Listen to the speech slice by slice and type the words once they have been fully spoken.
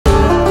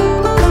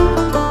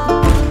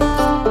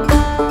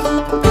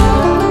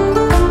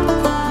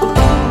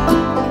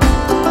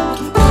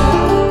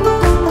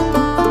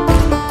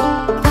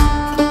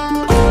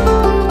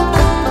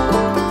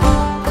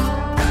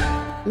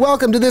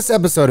Welcome to this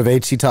episode of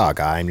HC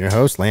Talk. I'm your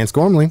host, Lance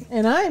Gormley.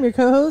 And I'm your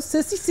co-host,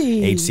 Sissy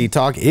C. HC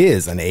Talk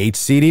is an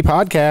HCD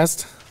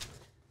podcast.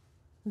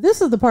 This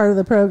is the part of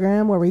the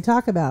program where we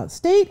talk about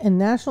state and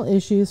national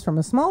issues from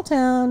a small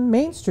town,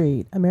 Main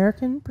Street,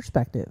 American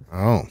perspective.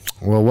 Oh,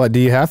 well, what do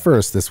you have for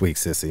us this week,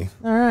 Sissy?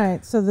 All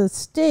right, so the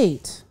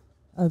state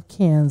of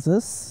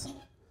Kansas,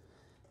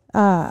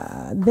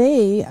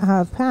 they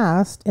have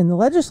passed in the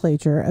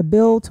legislature a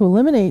bill to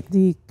eliminate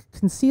the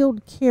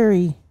concealed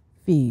carry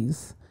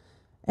fees.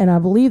 And I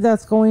believe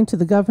that's going to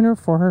the governor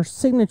for her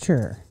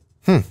signature.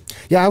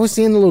 Yeah, I was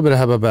seeing a little bit of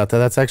hubbub about that.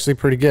 That's actually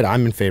pretty good.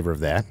 I'm in favor of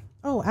that.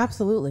 Oh,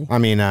 absolutely. I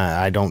mean,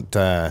 I don't,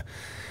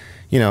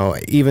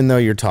 even though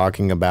you're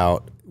talking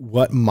about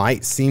what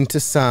might seem to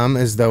some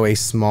as though a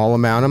small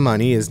amount of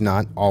money is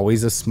not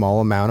always a small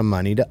amount of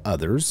money to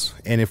others.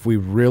 And if we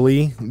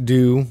really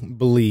do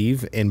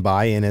believe and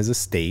buy in as a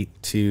state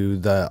to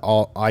the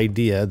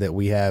idea that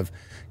we have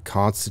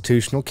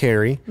constitutional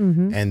carry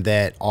and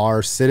that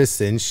our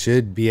citizens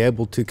should be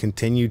able to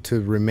continue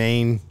to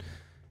remain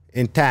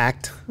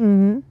intact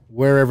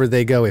wherever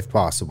they go if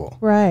possible.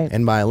 Right.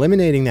 And by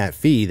eliminating that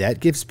fee, that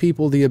gives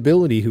people the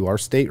ability who are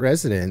state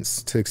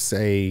residents to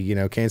say,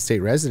 Kansas State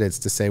residents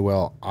to say,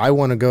 well, I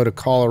want to go to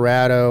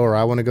Colorado or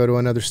I want to go to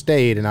another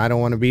state and I don't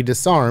want to be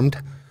disarmed,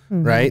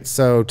 right?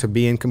 So to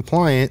be in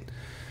compliant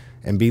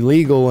and be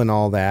legal and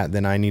all that,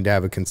 then I need to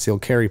have a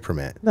concealed carry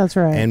permit. That's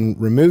right. And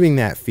removing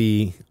that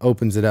fee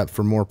opens it up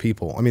for more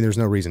people. I mean, there's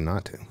no reason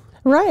not to.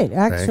 Right,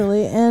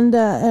 actually, right.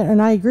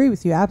 And I agree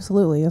with you.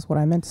 Absolutely, is what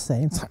I meant to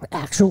say. It's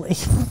actually,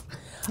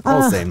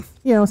 all same.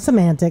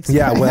 Semantics.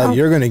 Yeah, well,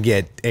 you're going to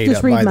get ate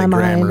up by the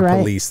grammar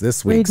police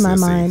this week. Read my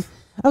mind.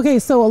 Okay,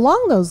 so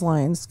along those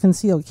lines,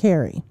 concealed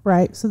carry,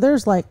 right? So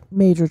there's like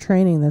major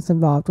training that's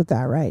involved with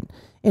that, right?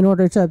 In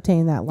order to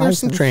obtain that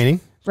license. There's some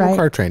training, right?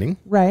 Car training,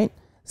 right?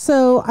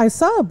 So I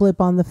saw a blip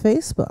on the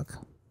Facebook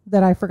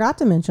that I forgot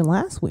to mention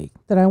last week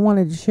that I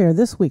wanted to share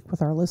this week with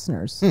our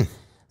listeners.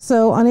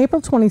 So on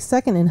April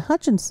 22nd in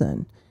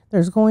Hutchinson,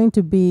 there's going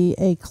to be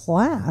a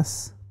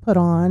class put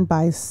on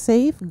by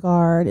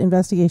Safeguard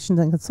Investigations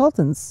and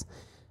Consultants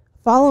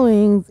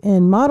following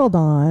and modeled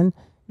on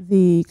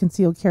the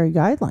concealed carry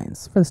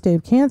guidelines for the state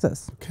of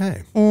Kansas.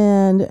 Okay.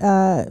 And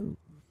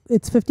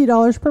it's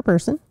 $50 per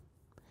person.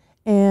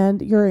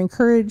 And you're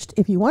encouraged,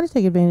 if you want to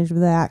take advantage of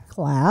that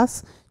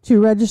class, to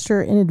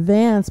register in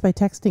advance by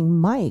texting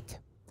Mike.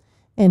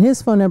 And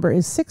his phone number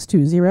is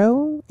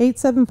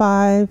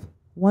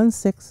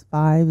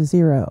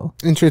 620-875-1650.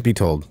 And truth be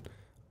told,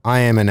 I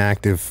am an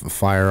active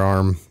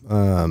firearm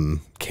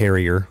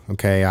carrier.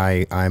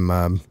 Okay, I'm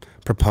a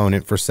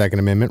proponent for Second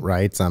Amendment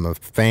rights. I'm a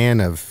fan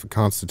of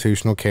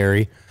constitutional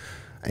carry,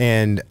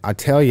 and I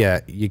tell you,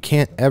 you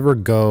can never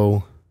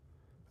go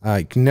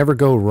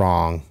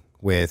wrong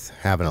with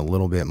having a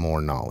little bit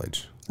more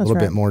knowledge, a little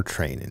bit more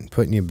training,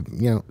 putting you,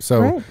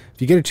 So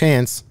if you get a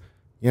chance,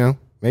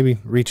 maybe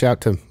reach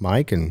out to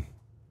Mike and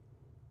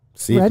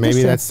see if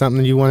maybe that's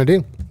something you want to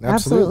do.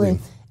 Absolutely.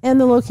 And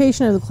the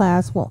location of the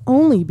class will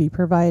only be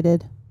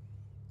provided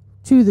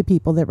to the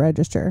people that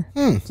register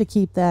to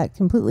keep that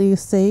completely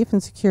safe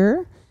and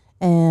secure.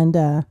 And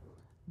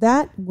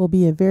that will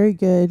be a very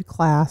good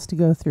class to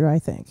go through, I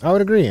think. I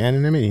would agree.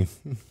 Anonymity.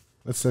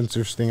 That's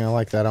interesting. I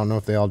like that. I don't know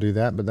if they all do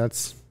that, but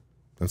that's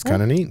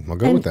kind of neat. I'll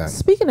go with that.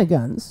 Speaking of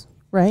guns,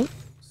 right?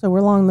 So we're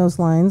along those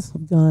lines,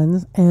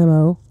 guns,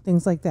 ammo,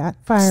 things like that.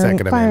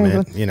 Second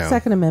Amendment,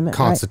 Second Amendment,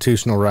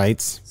 constitutional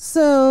rights.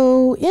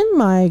 So in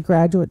my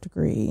graduate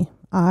degree,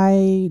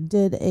 I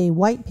did a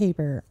white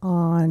paper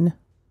on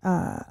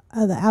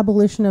the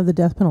abolition of the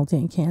death penalty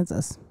in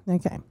Kansas.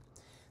 Okay.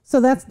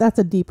 So that's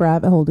a deep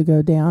rabbit hole to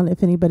go down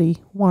if anybody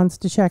wants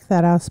to check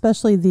that out,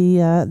 especially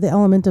the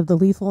element of the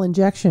lethal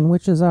injection,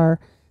 which is our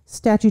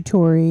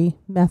statutory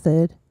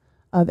method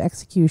of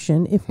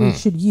execution, if we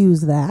should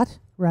use that.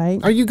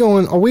 Right. Are you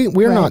going?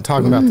 We're not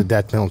talking about the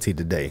death penalty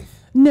today.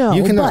 No.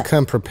 You cannot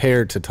come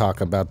prepared to talk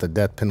about the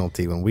death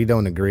penalty when we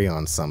don't agree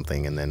on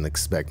something and then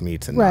expect me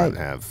to not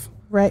have.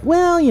 Right.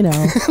 Well,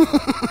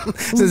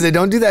 Since they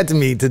don't do that to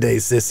me today,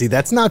 Sissy.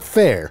 That's not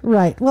fair.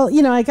 Right. Well,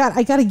 I got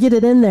to get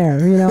it in there,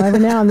 every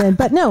now and then.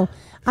 But no,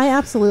 I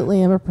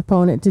absolutely am a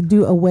proponent to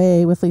do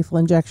away with lethal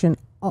injection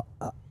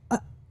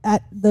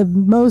at the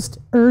most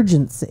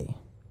urgency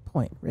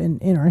point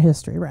in our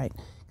history, right?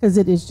 Because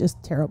it is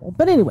just terrible.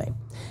 But anyway.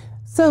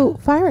 So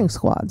firing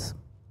squads.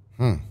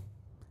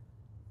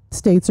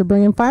 States are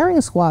bringing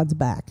firing squads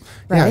back,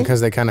 right? Yeah,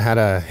 because they kind of had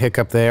a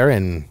hiccup there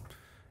and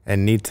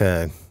need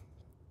to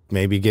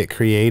maybe get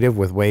creative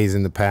with ways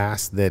in the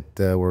past that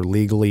were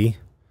legally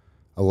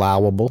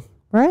allowable,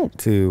 right,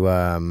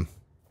 to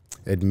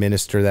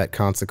administer that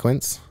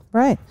consequence.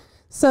 Right.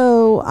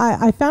 So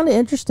I found it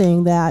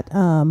interesting that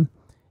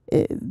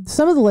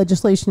some of the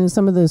legislation in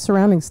some of the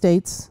surrounding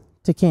states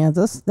to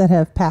Kansas that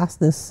have passed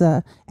this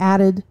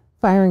added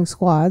firing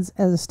squads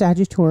as a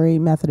statutory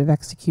method of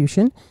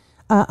execution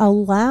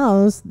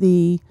allows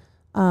the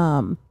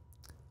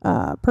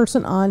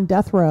person on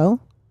death row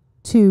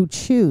to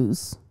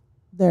choose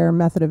their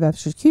method of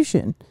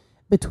execution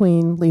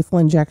between lethal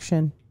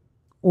injection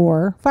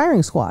or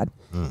firing squad.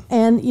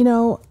 And, you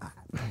know,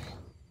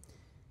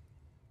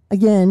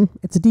 again,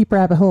 it's a deep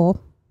rabbit hole,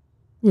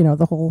 you know,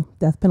 the whole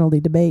death penalty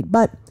debate.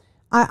 But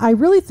I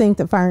really think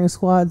that firing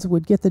squads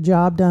would get the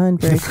job done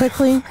very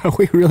quickly. Are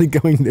we really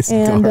going this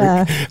dark?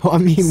 Well, I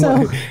mean,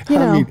 so, you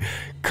know, I mean,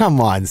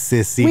 come on,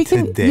 Sissy, we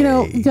can, today. you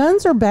know,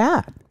 guns are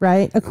bad,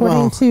 right?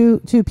 According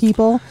to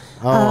people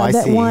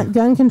that want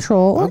gun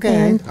control. Okay,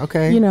 and,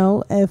 okay. You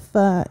know,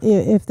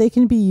 if they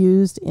can be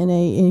used in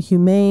a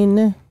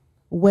humane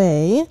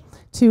way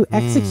to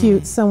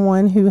execute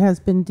someone who has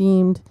been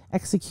deemed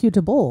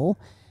executable,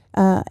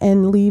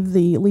 and leave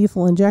the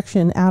lethal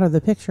injection out of the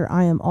picture,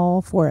 I am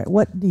all for it.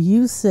 What do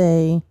you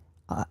say,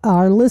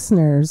 our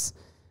listeners?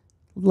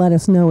 Let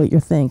us know what you're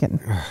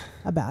thinking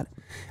about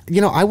it. You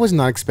know, I was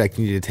not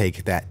expecting you to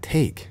take that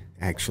take,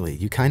 actually.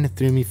 You kind of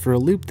threw me for a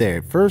loop there.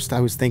 At first, I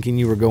was thinking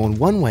you were going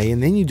one way,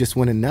 and then you just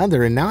went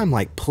another, and now I'm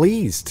like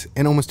pleased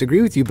and almost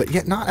agree with you, but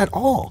yet not at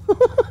all.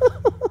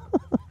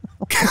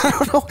 I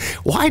don't know.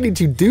 Why did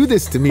you do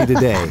this to me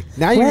today?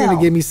 Now you're going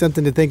to give me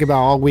something to think about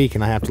all week,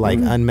 and I have to like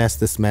unmess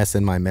this mess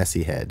in my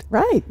messy head.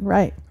 Right.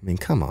 I mean,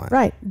 come on.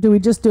 Right. Do we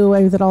just do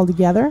away with it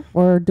altogether,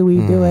 or do we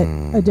do it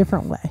a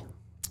different way?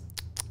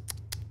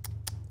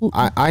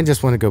 I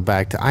just want to go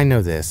back to, I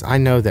know this. I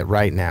know that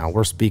right now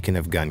we're speaking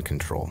of gun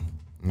control,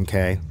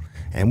 okay?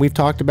 And we've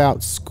talked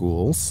about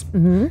schools,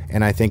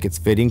 and I think it's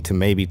fitting to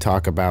maybe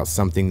talk about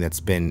something that's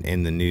been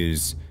in the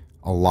news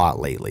a lot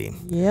lately.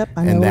 Yep,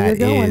 I know and where that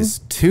you're going. is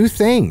two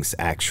things,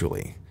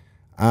 actually.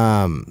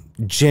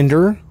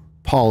 Gender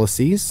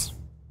policies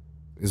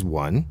is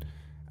one,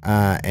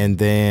 and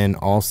then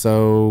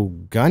also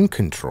gun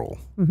control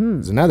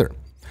is another.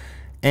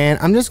 And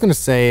I'm just going to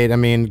say it, I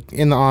mean,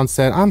 in the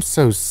onset, I'm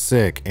so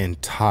sick and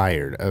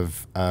tired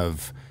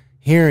of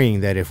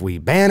hearing that if we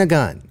ban a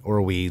gun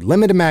or we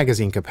limit a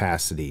magazine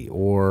capacity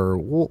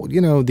or,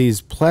 you know, these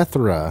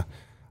plethora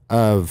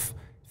of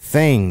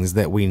things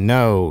that we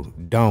know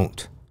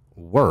don't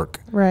work,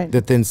 right,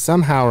 that then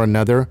somehow or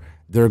another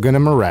they're going to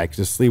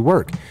miraculously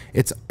work.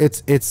 It's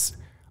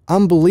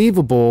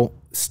unbelievable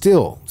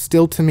still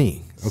to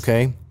me,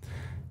 okay,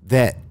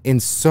 that in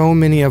so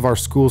many of our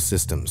school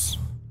systems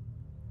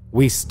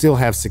we still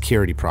have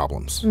security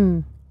problems.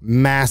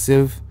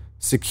 Massive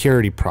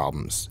security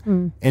problems.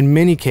 In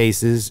many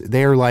cases,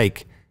 they're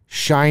like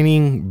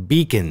shining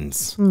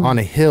beacons on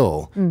a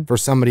hill for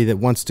somebody that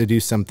wants to do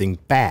something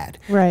bad.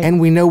 Right.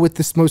 And we know with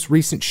this most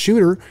recent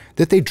shooter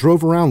that they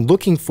drove around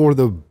looking for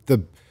the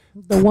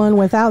one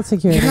without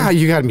security. Yeah,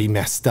 you got to be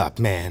messed up,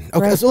 man.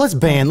 Okay, Right. so let's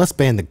ban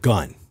the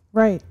gun.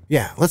 Right.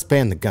 Yeah, let's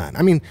ban the gun.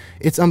 I mean,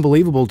 it's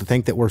unbelievable to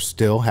think that we're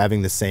still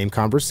having the same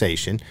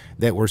conversation,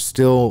 that we're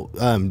still,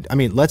 I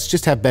mean, let's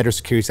just have better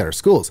security at our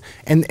schools.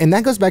 And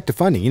that goes back to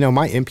funding. You know,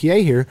 my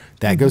MPA here,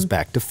 that goes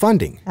back to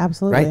funding.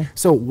 Absolutely. Right?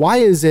 So why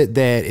is it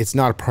that it's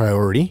not a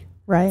priority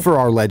Right. for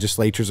our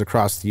legislatures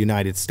across the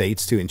United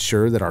States to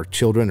ensure that our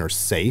children are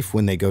safe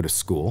when they go to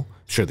school?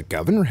 Sure, the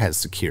governor has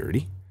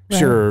security.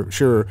 Right.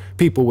 Sure,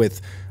 people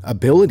with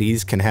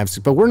abilities can have,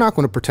 but we're not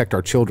going to protect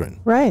our children.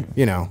 Right.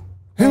 You know,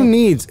 who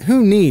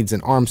needs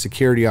an armed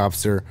security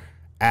officer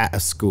at a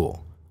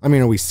school? I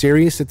mean, are we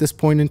serious at this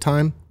point in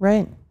time?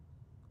 Right.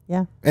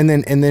 Yeah. And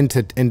then I'm going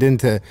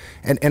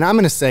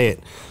to say it.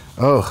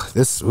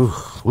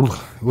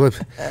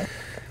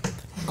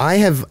 I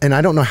have, and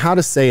I don't know how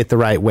to say it the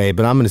right way,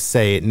 but I'm going to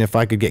say it. And if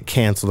I could get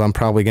canceled, I'm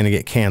probably going to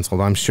get canceled.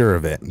 I'm sure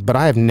of it. But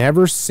I have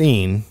never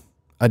seen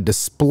a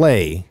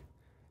display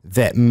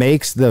that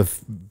makes the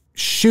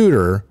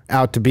shooter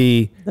out to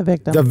be The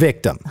victim. the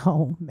victim.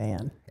 Oh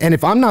man. And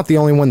if I'm not the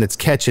only one that's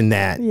catching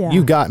that, Yeah.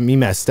 you got me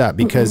messed up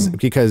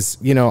because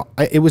you know,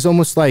 it was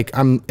almost like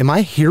am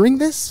I hearing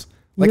this?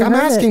 Like You I'm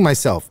heard asking it.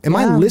 myself, am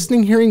I Yeah.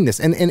 listening, hearing this?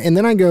 And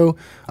then I go,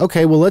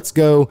 okay, well, let's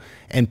go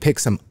and pick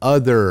some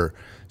other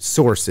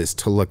sources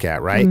to look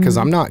at, right? Because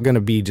I'm not going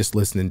to be just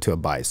listening to a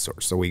biased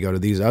source. So we go to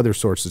these other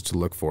sources to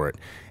look for it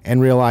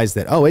and realize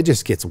that, oh, it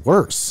just gets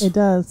worse. It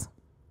does.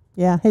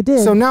 Yeah, it did.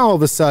 So now all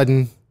of a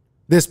sudden,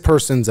 this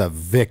person's a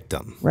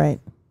victim. Right.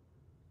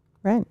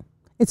 Right.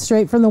 It's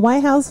straight from the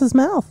White House's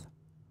mouth.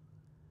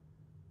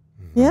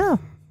 Yeah.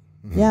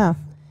 Yeah.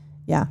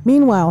 Yeah.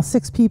 Meanwhile,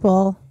 6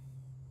 people,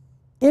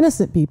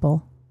 innocent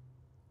people,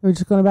 who are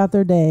just going about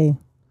their day,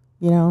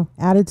 you know,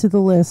 added to the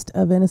list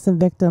of innocent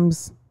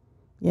victims,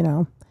 you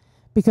know,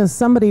 because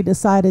somebody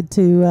decided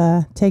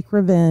to take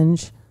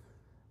revenge.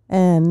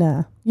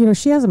 And, you know,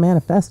 she has a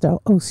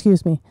manifesto. Oh,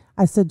 excuse me.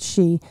 I said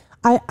she.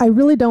 I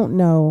really don't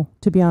know,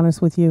 to be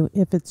honest with you,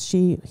 if it's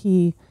she,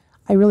 he.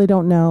 I really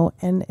don't know.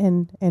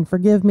 And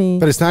forgive me.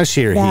 But it's not a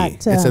she or he.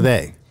 That, It's a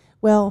they.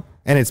 Well,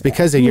 And it's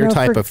because of you your know,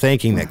 type for- of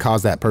thinking that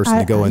caused that person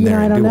to go in you there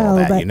know, I and don't do all know,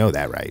 that. but- You know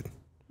that, right?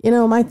 you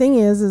know, my thing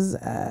is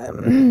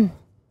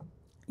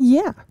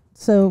yeah.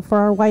 So for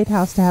our White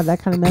House to have that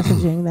kind of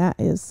messaging,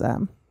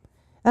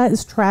 that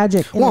is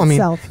tragic in Well, I mean,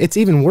 itself. it's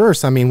even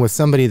worse. I mean, with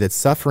somebody that's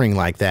suffering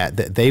like that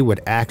they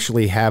would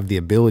actually have the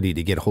ability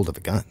to get a hold of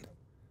a gun.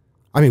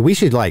 I mean, we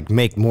should like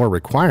make more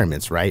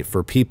requirements, right,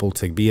 for people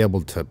to be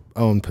able to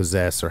own,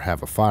 possess, or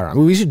have a firearm. I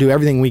mean, we should do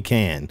everything we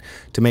can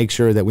to make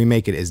sure that we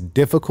make it as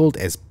difficult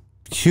as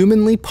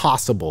humanly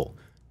possible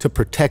to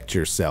protect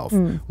yourself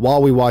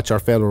while we watch our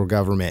federal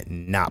government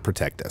not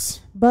protect us.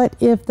 But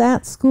if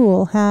that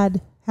school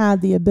had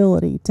the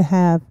ability to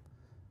have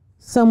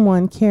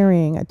someone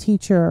carrying, a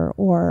teacher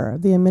or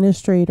the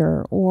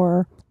administrator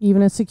or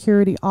even a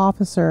security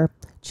officer,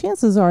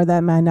 chances are that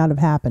might not have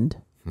happened.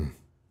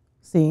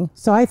 See,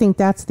 so I think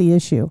that's the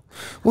issue.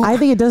 Well, I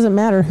think it doesn't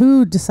matter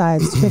who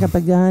decides to pick up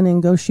a gun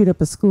and go shoot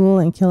up a school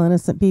and kill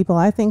innocent people.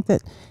 I think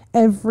that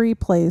every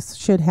place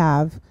should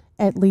have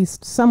at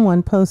least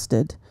someone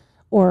posted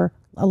or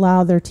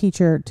allow their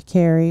teacher to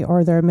carry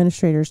or their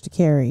administrators to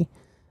carry.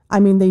 I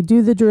mean, they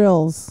do the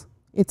drills.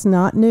 It's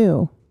not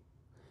new.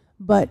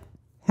 But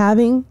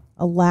having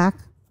a lack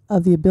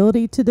of the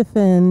ability to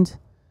defend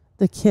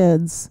the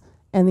kids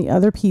and the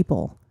other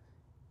people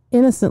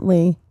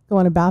innocently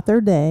going about their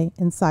day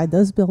inside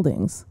those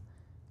buildings,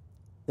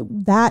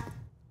 that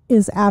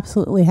is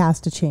absolutely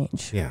has to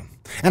change. Yeah.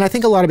 And I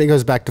think a lot of it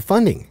goes back to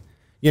funding.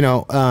 You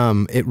know,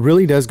 it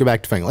really does go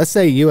back to funding. Let's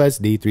say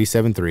USD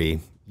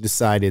 373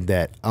 decided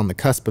that on the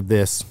cusp of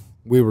this,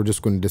 we were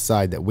just going to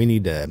decide that we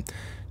need to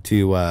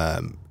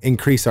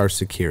increase our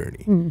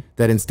security.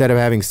 That instead of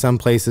having some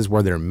places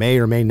where there may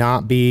or may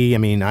not be, I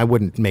mean, I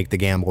wouldn't make the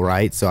gamble,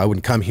 right? So I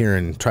wouldn't come here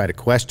and try to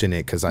question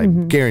it, because I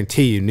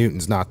guarantee you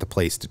Newton's not the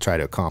place to try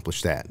to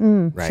accomplish that,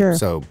 right? Sure.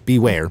 So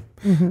beware.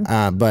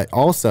 But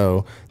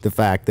also the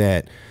fact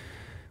that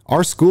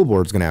our school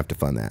board is going to have to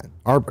fund that.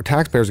 Our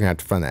taxpayers are going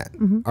to have to fund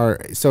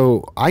that.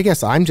 So I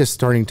guess I'm just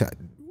starting to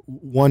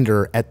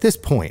wonder at this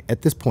point,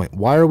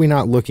 why are we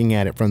not looking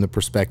at it from the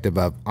perspective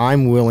of,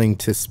 I'm willing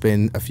to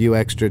spend a few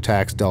extra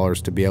tax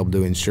dollars to be able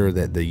to ensure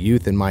that the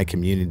youth in my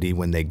community,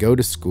 when they go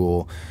to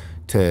school,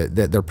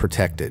 that they're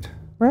protected.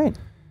 Right.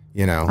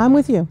 You know, I'm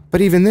with you.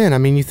 But even then, I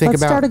mean, you think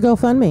Let's about start a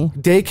GoFundMe.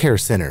 Daycare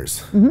centers.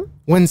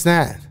 When's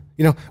that?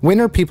 You know,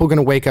 when are people going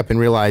to wake up and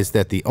realize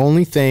that the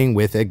only thing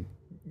with a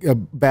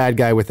bad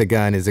guy with a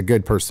gun is a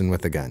good person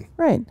with a gun?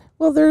 Right.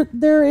 Well,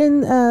 they're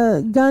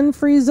in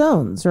gun-free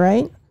zones,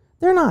 right?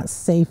 They're not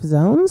safe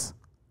zones.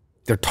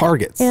 They're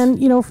targets. And,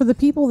 you know, for the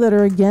people that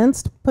are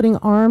against putting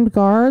armed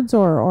guards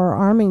or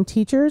arming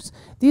teachers,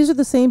 these are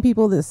the same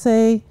people that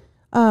say,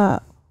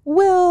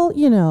 well,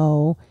 you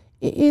know,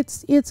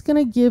 it's going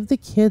to give the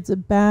kids a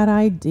bad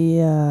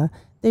idea.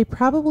 They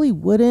probably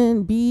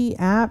wouldn't be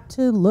apt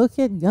to look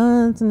at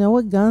guns and know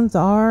what guns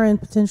are and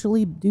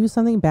potentially do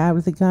something bad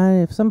with a gun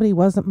if somebody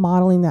wasn't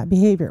modeling that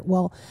behavior.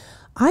 Well,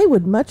 I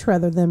would much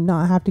rather them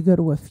not have to go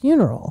to a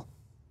funeral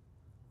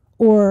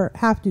or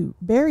have to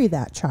bury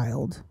that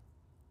child.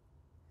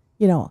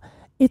 You know,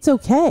 it's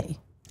okay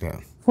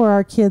for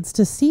our kids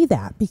to see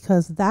that,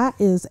 because that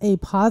is a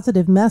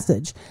positive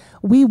message.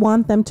 We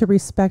want them to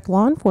respect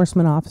law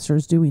enforcement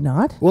officers, do we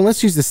not? Well,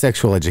 let's use the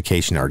sexual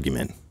education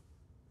argument.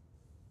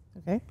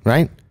 Okay.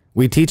 Right?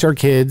 We teach our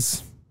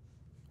kids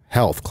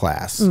health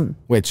class,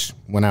 which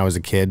when I was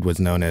a kid was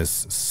known as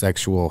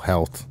sexual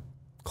health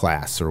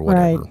class or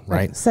whatever,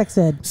 right? Sex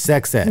ed.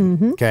 Sex ed,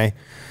 okay?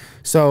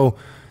 So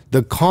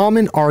the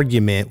common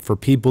argument for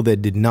people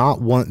that did not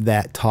want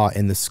that taught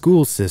in the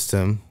school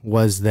system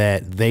was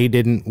that they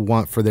didn't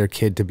want for their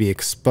kid to be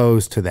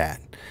exposed to that.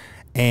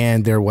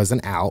 And there was an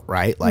out,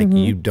 right? Like,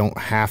 you don't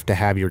have to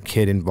have your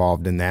kid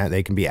involved in that.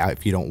 They can be out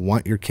if you don't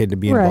want your kid to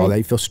be involved.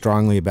 They feel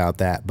strongly about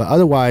that. But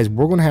otherwise,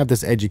 we're going to have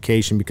this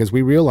education, because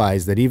we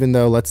realize that even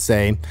though, let's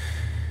say,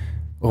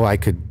 oh, I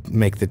could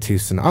make the two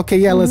scenarios. Okay,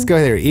 yeah, let's go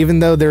there. Even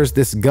though there's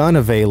this gun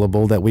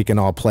available that we can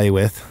all play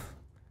with,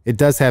 it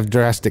does have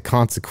drastic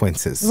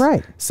consequences.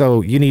 Right.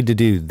 So you need to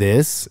do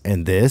this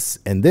and this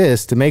and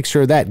this to make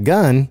sure that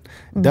gun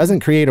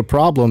doesn't create a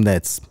problem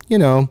that's, you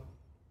know,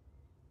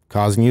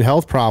 causing you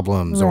health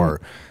problems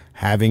or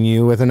having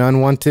you with an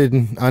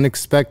unwanted,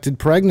 unexpected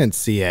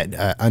pregnancy at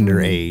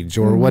underage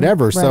or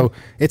whatever. So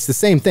it's the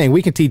same thing.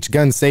 We can teach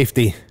gun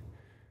safety,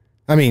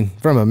 I mean,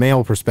 from a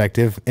male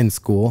perspective in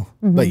school,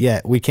 but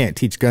yet we can't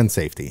teach gun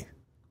safety.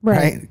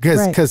 Right?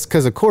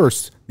 Because of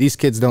course, these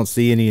kids don't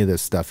see any of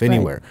this stuff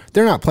anywhere.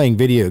 They're not playing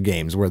video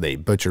games where they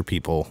butcher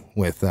people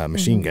with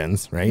machine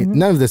guns, right?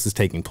 None of this is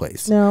taking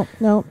place. No,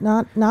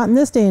 not in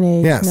this day and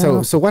age. Yeah,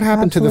 no, so what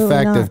happened to the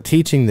fact not. of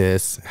teaching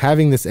this,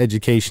 having this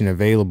education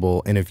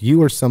available, and if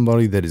you are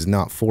somebody that is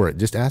not for it,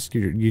 just ask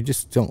you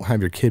just don't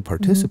have your kid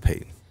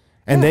participate.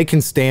 And they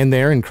can stand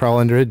there and crawl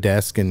under a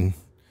desk and,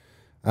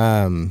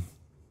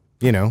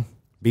 you know,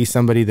 be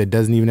somebody that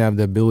doesn't even have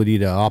the ability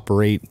to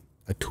operate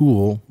a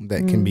tool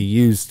that can be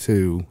used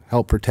to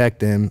help protect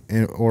them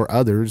or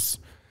others.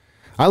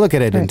 I look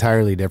at it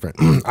entirely different.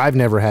 I've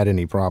never had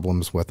any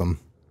problems with them.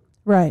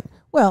 Right.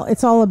 Well,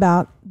 it's all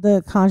about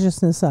the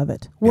consciousness of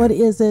it. What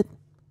is it?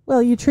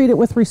 Well, you treat it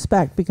with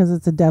respect because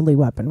it's a deadly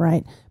weapon,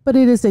 right? But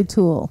it is a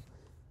tool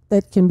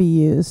that can be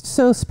used.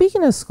 So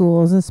speaking of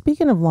schools and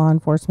speaking of law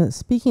enforcement,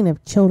 speaking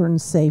of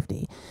children's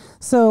safety.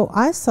 So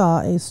I saw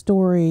a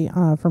story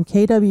from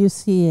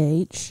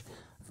KWCH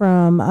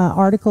from an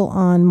article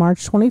on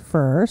March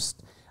 21st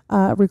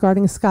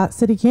regarding Scott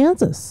City,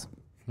 Kansas.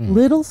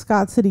 Little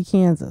Scott City,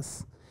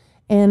 Kansas.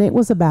 And it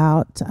was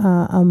about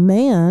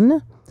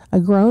a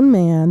grown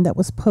man that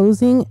was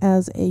posing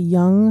as a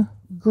young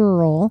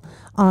girl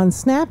on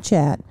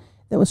Snapchat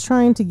that was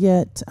trying to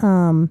get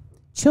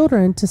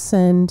children to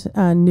send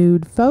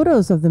nude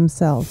photos of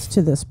themselves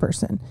to this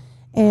person.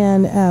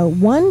 And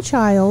one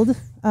child,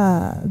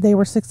 they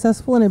were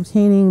successful in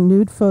obtaining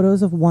nude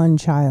photos of one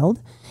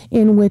child,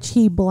 in which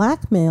he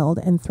blackmailed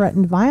and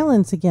threatened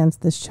violence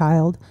against this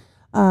child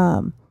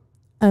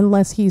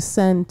unless he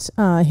sent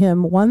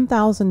him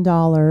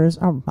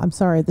 $1,000. I'm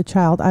sorry, the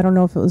child, I don't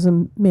know if it was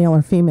a male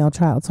or female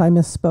child, so I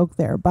misspoke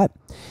there. But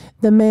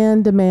the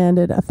man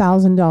demanded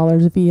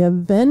 $1,000 via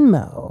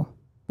Venmo,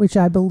 which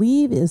I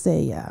believe is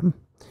a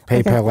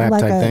PayPal app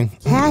type thing,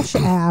 cash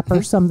app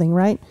or something,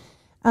 right?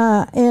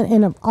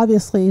 And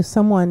obviously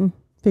someone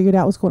figured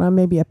out what's going on,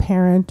 maybe a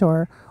parent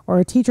or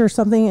a teacher or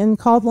something, and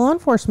called law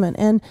enforcement.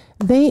 And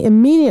they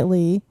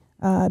immediately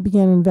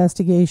began an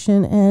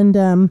investigation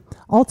and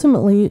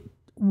ultimately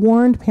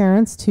warned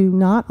parents to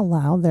not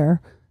allow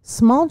their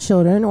small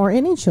children or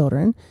any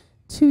children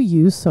to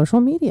use social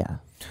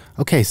media.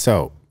 Okay,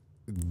 so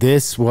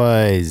this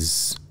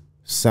was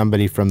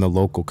somebody from the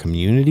local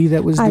community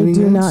that was doing this?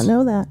 I do not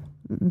know that.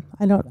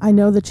 I don't. I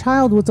know the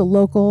child was a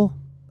local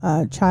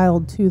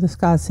child to the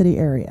Scott City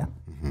area.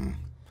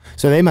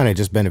 So they might have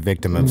just been a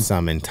victim of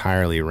some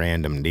entirely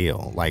random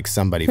deal, like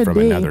somebody from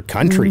another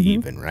country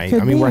even, right?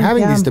 I mean, we're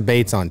having these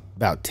debates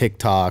about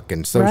TikTok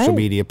and social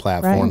media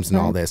platforms and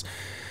all this.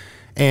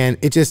 And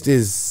it just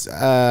is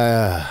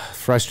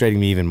frustrating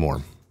me even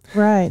more.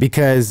 Right.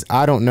 Because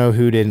I don't know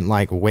who didn't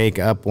like wake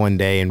up one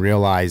day and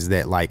realize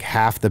that like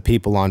half the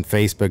people on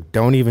Facebook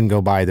don't even go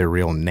by their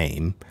real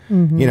name.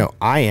 You know,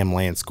 I am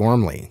Lance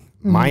Gormley.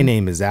 My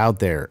name is out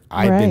there.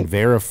 I've been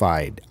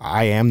verified.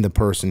 I am the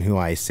person who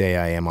I say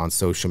I am on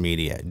social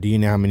media. Do you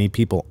know how many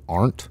people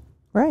aren't?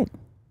 Right.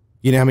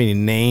 You know how many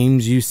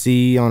names you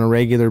see on a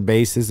regular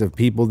basis of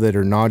people that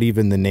are not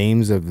even the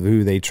names of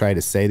who they try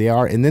to say they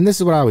are? And then this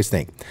is what I always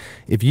think.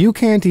 If you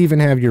can't even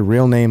have your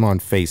real name on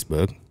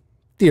Facebook,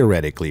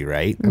 theoretically,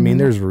 right? I mean,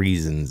 there's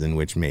reasons in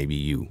which maybe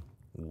you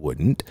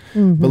wouldn't.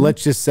 But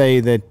let's just say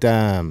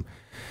that,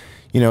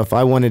 you know, if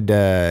I wanted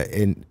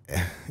to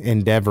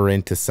endeavor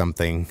into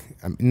something,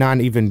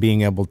 not even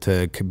being able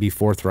to be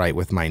forthright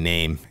with my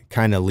name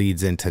kind of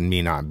leads into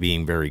me not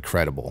being very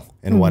credible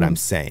in what I'm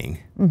saying.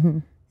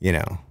 You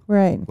know,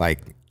 like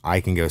I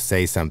can go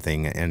say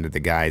something under the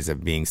guise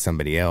of being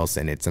somebody else,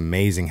 and it's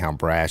amazing how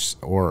brash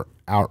or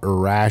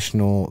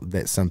irrational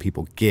that some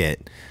people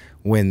get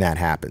when that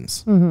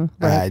happens.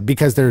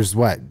 Because there's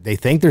they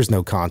think there's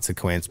no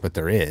consequence, but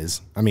there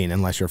is. I mean,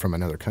 unless you're from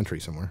another country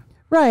somewhere.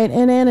 Right.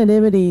 And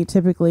anonymity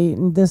typically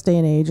in this day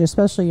and age,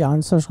 especially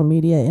on social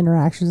media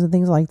interactions and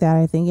things like that,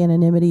 I think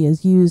anonymity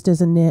is used as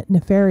a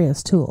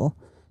nefarious tool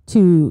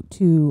to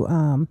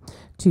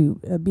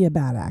be a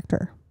bad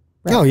actor.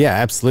 Right? Oh, yeah,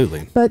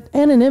 absolutely. But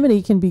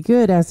anonymity can be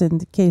good, as in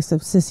the case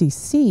of Sissy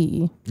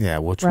C. Yeah,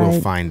 which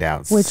we'll find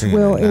out which soon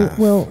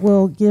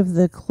will give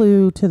the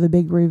clue to the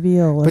big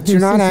reveal. But you're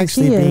not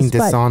actually being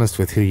dishonest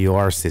with who you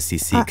are, Sissy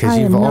C, because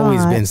you've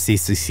always been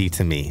Sissy C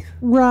to me.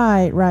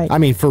 Right. I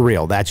mean, for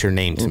real, that's your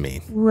name to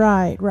me.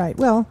 Right.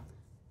 Well,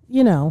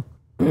 you know,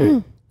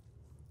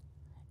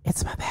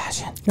 it's my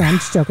passion. No, I'm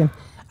just joking.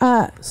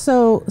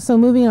 So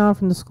moving on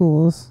from the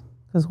schools,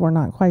 because we're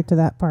not quite to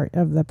that part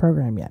of the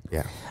program yet.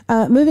 Yeah.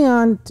 Moving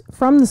on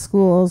from the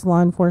schools,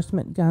 law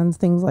enforcement, guns,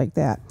 things like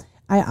that.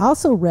 I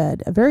also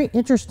read a very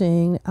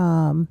interesting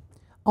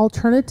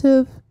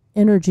alternative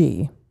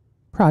energy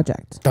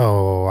project.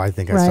 Oh, I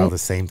think I saw the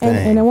same thing.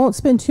 And I won't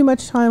spend too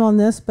much time on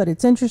this, but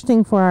it's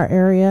interesting for our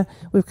area.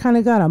 We've kind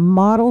of got a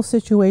model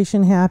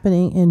situation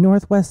happening in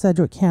northwest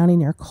Sedgwick County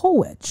near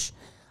Colwich.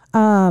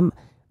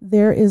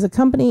 There is a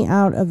company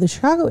out of the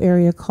Chicago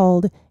area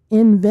called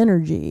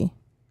Invenergy,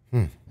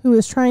 who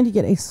is trying to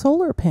get a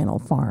solar panel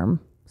farm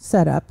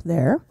set up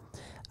there.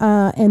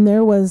 And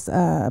there was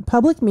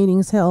public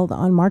meetings held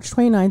on March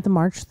 29th and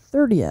March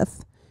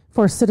 30th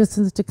for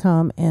citizens to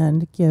come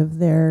and give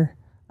their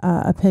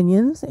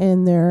opinions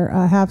and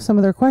have some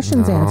of their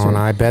questions answered. And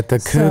I bet the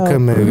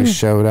Kokomoos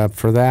showed up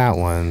for that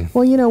one.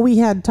 Well, you know, we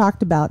had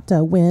talked about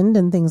wind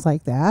and things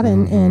like that,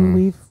 and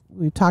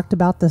we've talked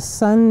about the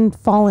sun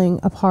falling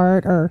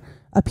apart, or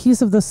a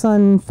piece of the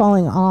sun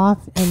falling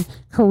off, and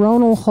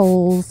coronal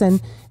holes,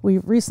 and we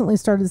recently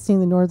started seeing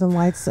the northern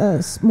lights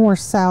more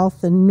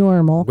south than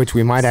normal, which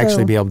we might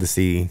actually be able to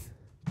see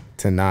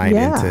tonight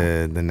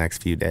into the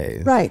next few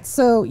days. Right.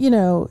 So, you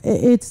know,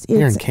 it's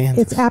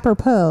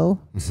apropos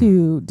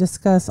to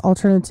discuss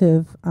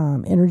alternative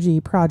energy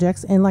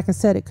projects, and like I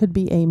said, it could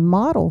be a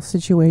model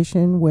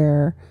situation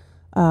where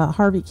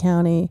Harvey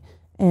County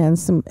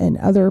and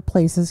other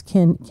places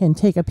can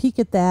take a peek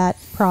at that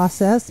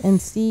process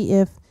and see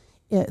if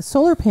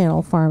solar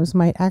panel farms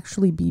might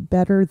actually be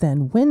better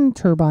than wind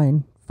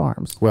turbine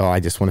farms. Well,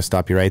 I just want to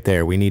stop you right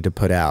there. We need to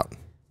put out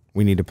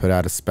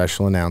a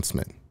special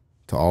announcement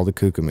to all the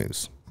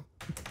Kokomoos.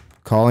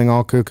 Calling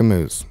all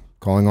Kokomoos.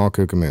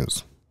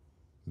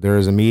 There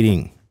is a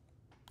meeting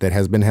that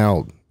has been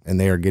held, and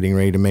they are getting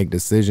ready to make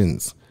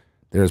decisions.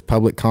 There is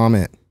public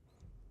comment.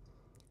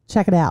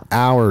 Check it out.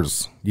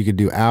 Hours. You could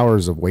do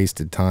hours of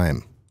wasted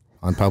time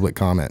on public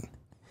comment.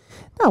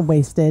 Not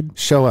wasted.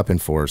 Show up in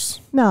force.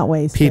 Not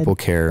wasted. People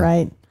care.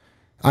 Right.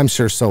 I'm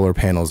sure solar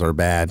panels are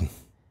bad.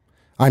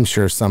 I'm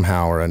sure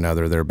somehow or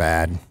another they're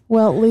bad.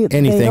 Well,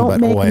 anything they don't but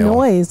make oil.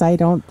 noise, I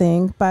don't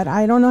think, but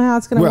I don't know how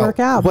it's going to work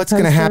out. What's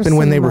going to happen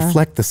when they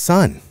reflect the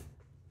sun?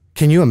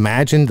 Can you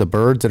imagine the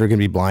birds that are going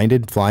to be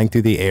blinded flying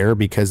through the air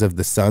because of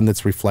the sun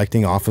that's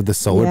reflecting off of the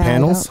solar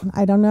panels?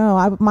 I don't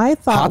know. My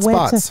thought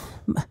went to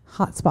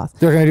hot spots.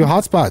 They're going to do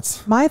hot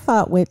spots. My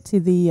thought went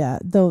to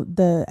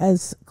the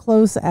as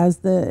close as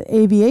the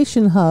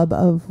aviation hub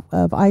of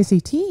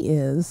ICT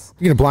is.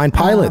 You're going to blind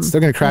pilots.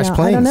 They're going to crash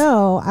planes. I don't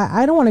know.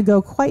 I don't want to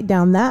go quite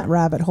down that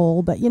rabbit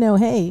hole, but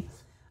hey,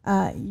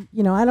 I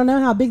don't know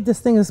how big this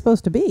thing is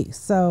supposed to be.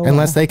 So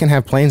unless they can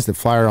have planes that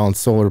fire on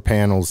solar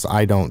panels,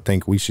 I don't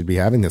think we should be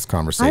having this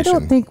conversation. I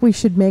don't think we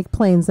should make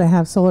planes that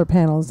have solar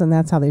panels and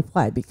that's how they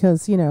fly,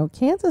 because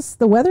Kansas,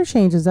 the weather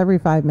changes every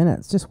 5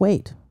 minutes. Just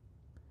wait.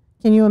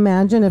 Can you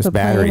imagine if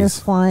plane is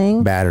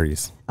flying?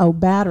 Batteries. Oh,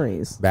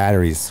 batteries.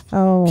 Batteries.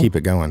 Oh, keep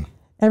it going.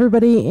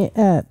 Everybody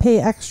pay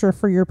extra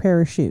for your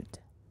parachute,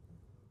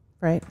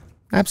 right?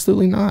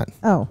 Absolutely not.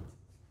 Oh,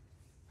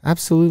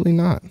 absolutely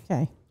not.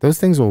 Okay. Those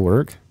things will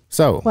work.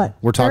 So what?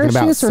 We're talking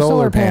about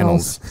solar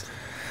panels.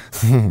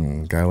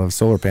 Gotta love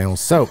solar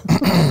panels. So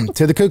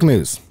to the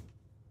Kookamoos,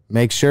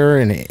 make sure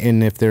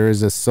and if there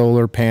is a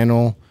solar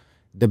panel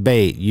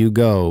debate, you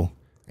go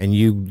and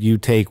you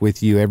take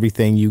with you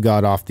everything you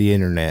got off the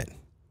internet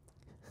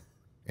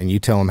and you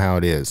tell them how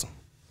it is.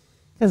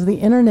 Because the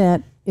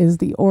internet is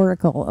the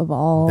oracle of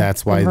all.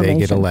 That's why they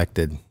get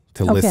elected,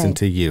 to listen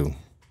to you.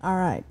 All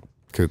right.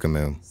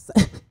 Kookamoo.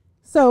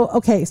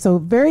 So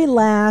very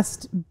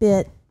last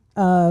bit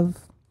of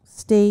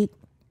state,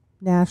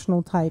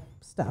 national type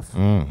stuff,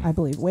 I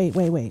believe.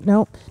 Wait.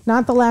 No,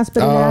 not the last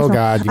bit of national. Oh,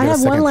 God, you got a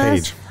second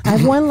page. I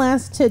have one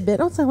last tidbit.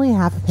 Oh, it's only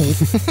half a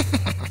page.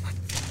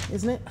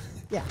 Isn't it?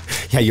 Yeah.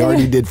 Yeah, you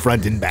already did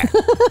front and back.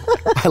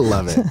 I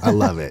love it. I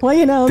love it. Well,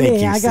 Thank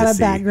me. you, I got Sissy. a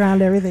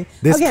background, everything.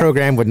 This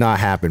program would not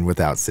happen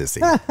without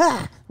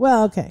Sissy.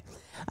 Well, okay.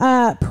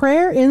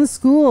 Prayer in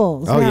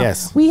schools. Oh, now,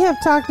 yes. We have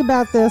talked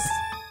about this.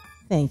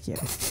 Thank you.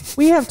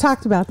 We have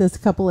talked about this a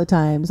couple of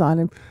times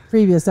on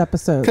previous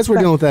episodes. Because we're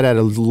dealing with that at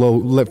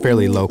a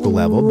fairly local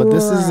level. But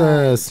this is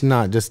it's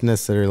not just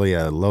necessarily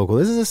a local.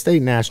 This is a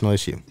state national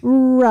issue.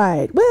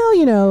 Right.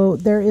 Well,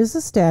 there is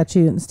a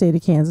statute in the state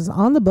of Kansas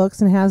on the books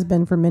and has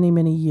been for many,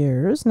 many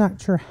years.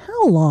 Not sure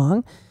how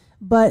long.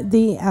 But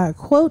the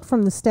quote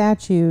from the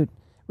statute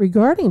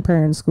regarding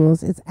prayer in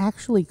schools, it's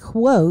actually,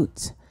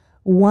 quote,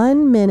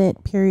 1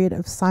 minute period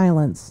of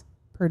silence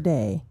per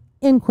day.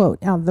 End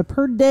quote. Now, the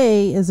per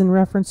day is in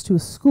reference to a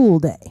school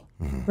day,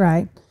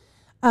 right?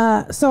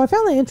 So I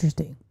found that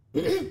interesting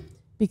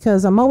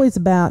because I'm always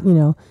about,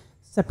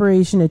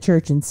 separation of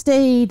church and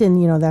state.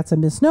 And, that's a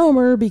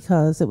misnomer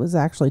because it was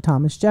actually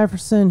Thomas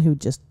Jefferson who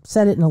just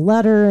said it in a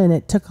letter and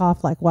it took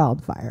off like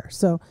wildfire.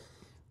 So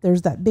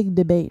there's that big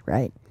debate,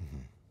 right?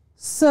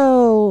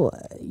 So,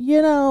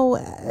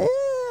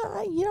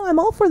 I'm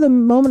all for the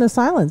moment of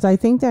silence. I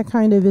think that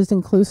kind of is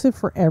inclusive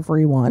for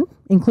everyone,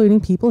 including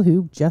people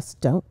who just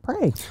don't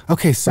pray.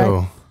 Okay, so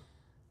right?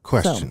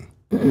 question.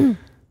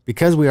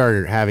 Because we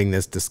are having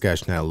this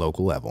discussion at a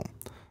local level,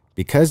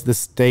 because the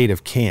state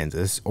of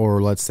Kansas,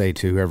 or let's say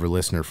to whoever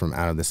listener from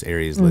out of this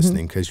area is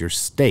listening, because your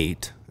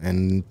state,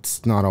 and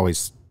it's not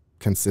always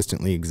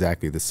consistently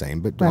exactly the same,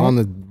 but right.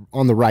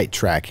 on the right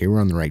track here,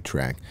 we're on the right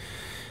track,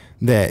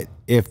 that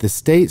if the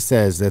state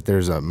says that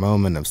there's a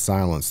moment of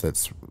silence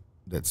that's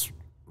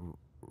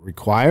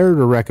required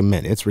or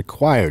recommended, it's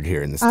required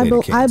here in the state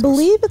of Kansas. I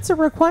believe it's a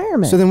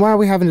requirement. So then why are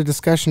we having a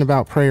discussion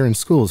about prayer in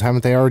schools?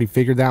 Haven't they already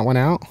figured that one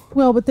out?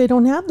 Well, but they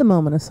don't have the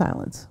moment of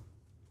silence.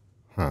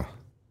 Huh.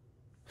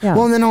 Yeah.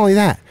 Well, and then not only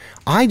that,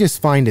 I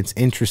just find it's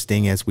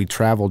interesting as we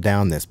travel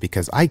down this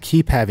because I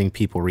keep having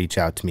people reach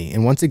out to me.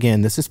 And once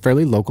again, this is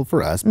fairly local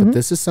for us, but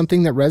this is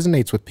something that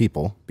resonates with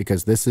people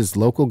because this is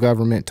local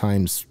government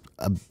times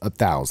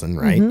 1,000,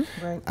 right?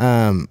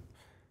 Right.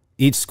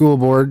 Each school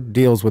board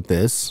deals with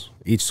this.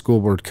 Each school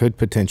board could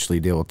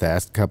potentially deal with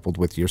that, coupled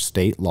with your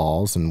state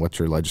laws and what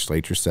your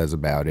legislature says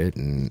about it.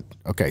 And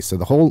okay, so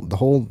the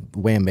whole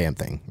wham bam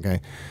thing. Okay,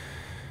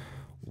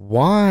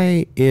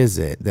 why is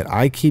it that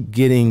I keep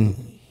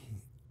getting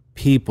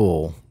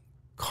people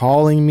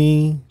calling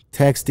me,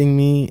 texting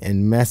me,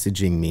 and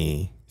messaging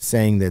me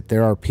saying that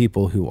there are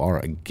people who are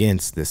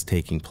against this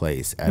taking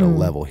place at a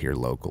level here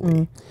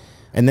locally?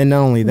 And then not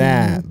only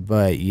that,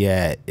 but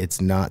yet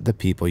it's not the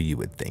people you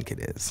would think it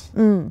is.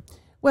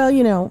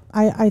 Well,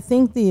 I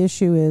think the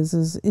issue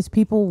is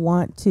people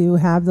want to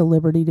have the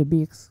liberty to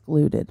be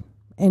excluded.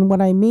 And what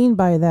I mean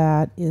by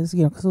that is,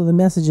 so the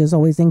message is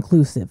always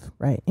inclusive,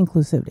 right?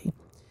 Inclusivity.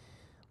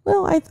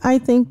 Well, I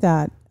think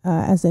that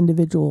as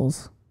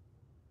individuals,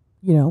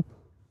 you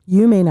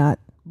may not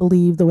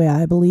believe the way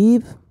I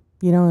believe,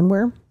 and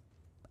we're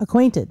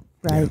acquainted,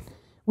 right? Yeah.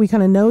 We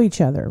kind of know each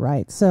other,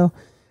 right? So,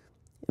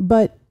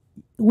 but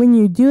when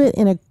you do it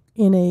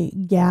in a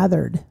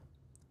gathered,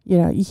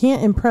 you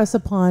can't impress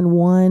upon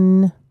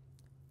one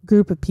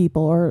group of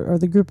people or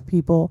the group of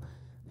people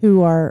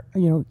who are,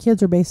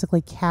 kids are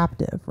basically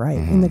captive, right,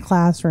 in the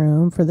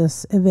classroom for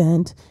this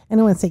event. And I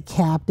don't want to say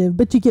captive,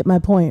 but you get my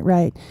point,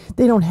 right?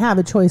 They don't have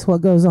a choice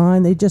what goes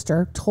on. They just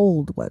are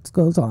told what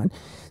goes on.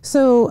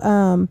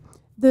 So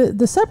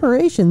the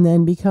separation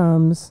then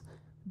becomes,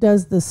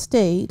 does the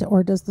state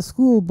or does the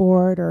school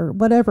board or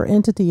whatever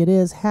entity it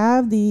is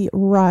have the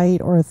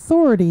right or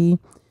authority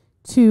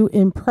to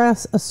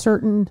impress a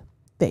certain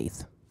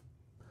faith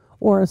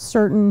or a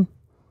certain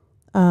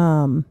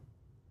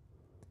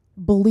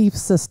belief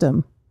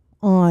system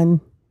on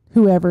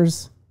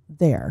whoever's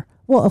there?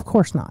 Well, of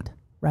course not,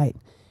 right?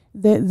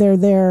 They're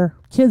there,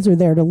 kids are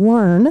there to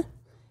learn,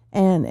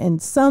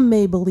 and some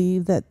may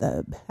believe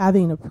that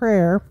having a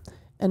prayer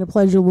and a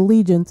pledge of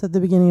allegiance at the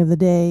beginning of the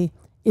day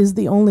is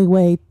the only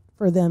way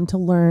for them to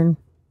learn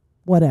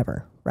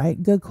whatever,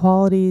 right? Good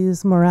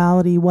qualities,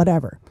 morality,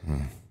 whatever.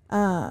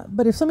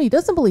 But if somebody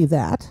doesn't believe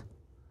that,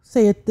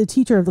 say the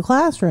teacher of the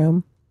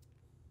classroom,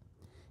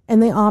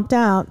 and they opt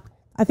out,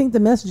 I think the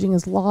messaging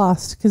is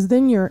lost, because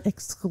then you're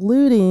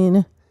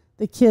excluding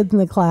the kids in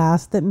the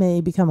class that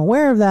may become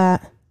aware of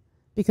that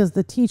because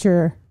the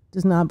teacher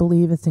does not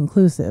believe it's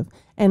inclusive.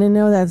 And I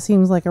know that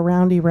seems like a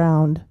round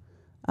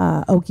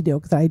okey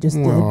doke that I just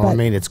did. Well, But I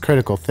mean, it's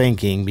critical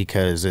thinking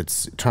because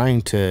it's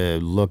trying to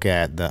look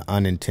at the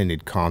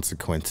unintended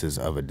consequences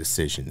of a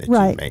decision that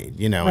you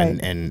made, Right.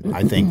 and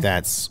I think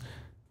that's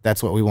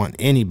what we want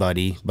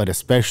anybody, but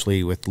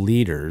especially with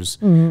leaders.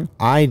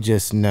 I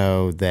just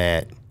know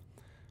that,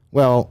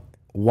 well,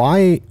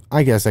 why,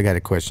 I guess I got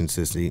a question,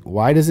 Sissy.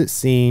 Why does it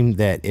seem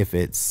that if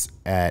it's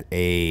at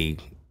a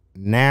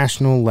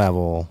national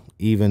level,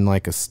 even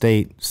like a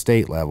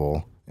state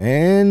level,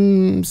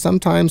 and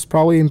sometimes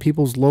probably in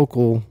people's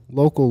local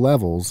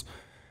levels,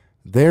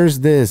 there's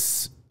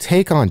this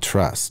take on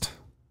trust.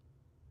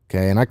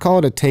 Okay, and I call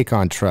it a take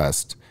on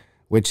trust,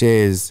 which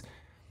is,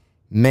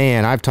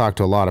 man, I've talked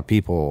to a lot of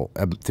people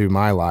through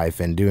my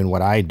life and doing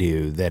what I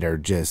do that are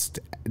just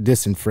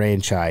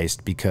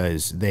disenfranchised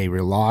because they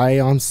rely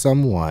on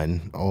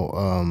someone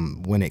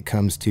when it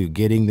comes to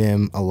getting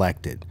them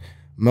elected.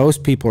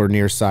 Most people are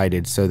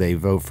nearsighted, so they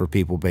vote for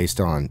people based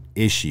on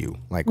issue,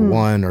 like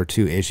one or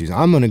two issues.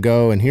 I'm going to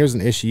go, and here's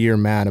an issue you're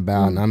mad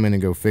about, and I'm going to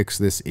go fix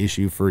this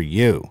issue for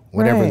you,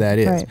 whatever that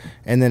is. Right.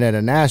 And then at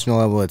a national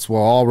level, it's,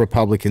 well, all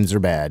Republicans are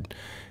bad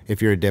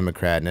if you're a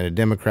Democrat. And at a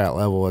Democrat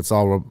level, it's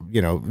all,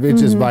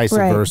 it's just vice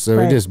versa.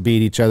 We just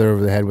beat each other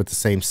over the head with the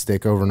same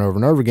stick over and over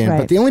and over again.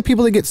 But the only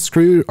people that get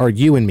screwed are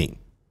you and me.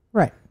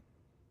 Right.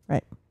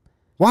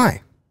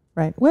 Why?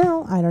 Right.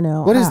 Well, I don't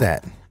know. What is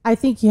that? I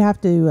think you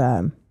have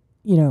to,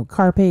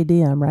 carpe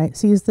diem, right?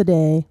 Seize the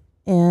day.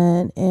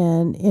 And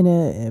in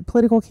a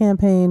political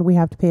campaign, we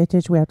have to pay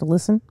attention. We have to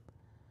listen.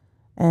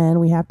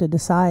 And we have to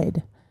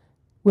decide,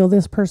 will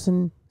this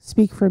person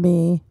speak for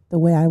me the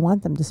way I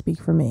want them to speak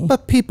for me?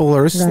 But people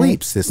are asleep,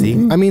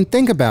 Sissy. I mean,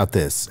 think about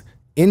this.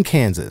 In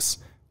Kansas,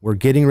 we're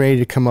getting ready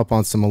to come up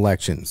on some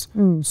elections.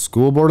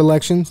 School board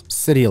elections,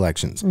 city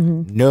elections.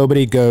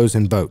 Nobody goes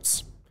and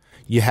votes.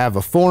 You have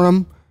a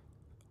forum,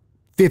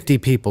 50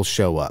 people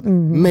show up.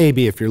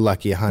 Maybe if you're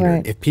lucky, 100.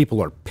 Right. If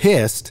people are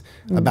pissed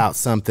about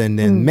something,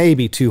 then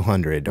maybe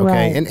 200,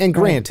 okay? Right. And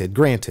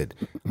granted,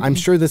 I'm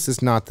sure this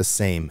is not the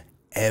same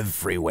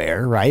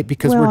everywhere, right?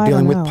 Because Well, we're I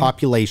dealing don't with know.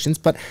 populations,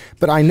 but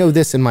I know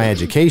this in my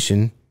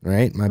education,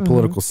 right? My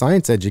political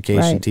science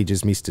education Right.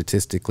 teaches me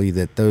statistically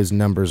that those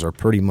numbers are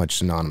pretty much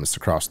synonymous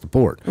across the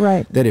board.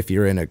 Right. That if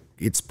you're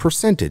it's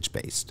percentage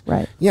based.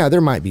 Right. Yeah,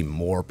 there might be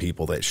more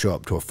people that show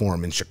up to a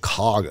forum in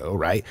Chicago,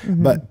 right?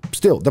 But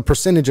still, the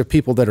percentage of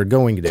people that are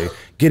going to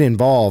get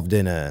involved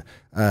in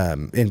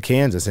in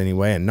Kansas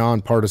anyway, a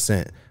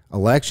nonpartisan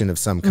election of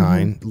some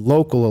kind,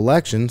 local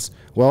elections,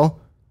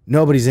 well,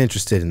 nobody's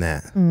interested in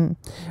that.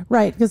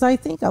 Right, because I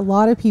think a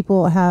lot of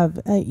people have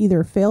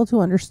either failed to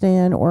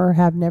understand or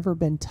have never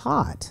been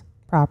taught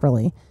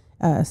properly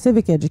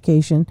civic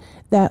education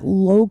that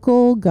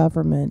local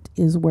government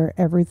is where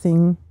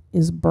everything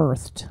is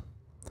birthed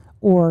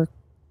or,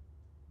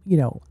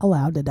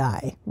 allowed to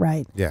die,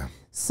 right? Yeah.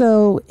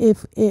 So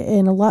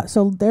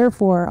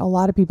therefore a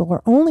lot of people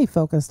are only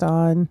focused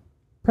on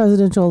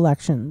presidential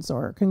elections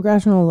or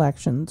congressional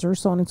elections or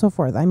so on and so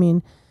forth. I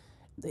mean,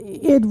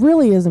 it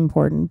really is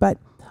important, but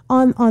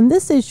on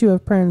this issue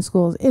of prayer in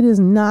schools, it is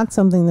not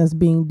something that's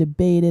being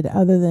debated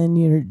other than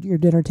your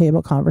dinner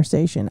table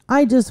conversation.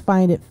 I just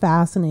find it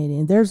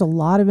fascinating. There's a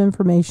lot of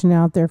information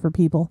out there for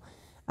people.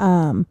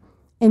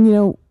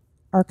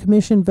 Our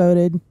commission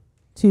voted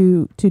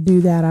to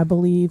do that, I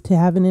believe, to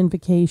have an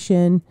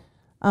invocation.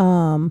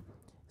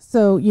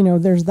 So,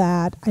 there's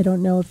that. I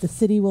don't know if the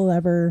city will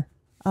ever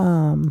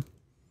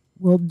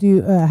will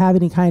do have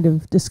any kind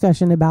of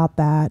discussion about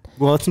that.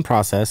 Well, it's in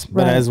process,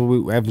 but Right. as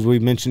we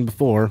mentioned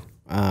before,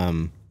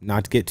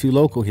 not to get too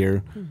local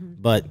here,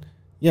 but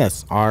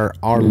yes, our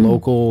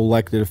local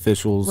elected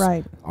officials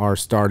Right. are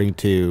starting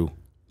to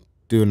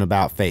do an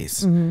about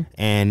face.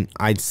 And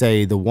I'd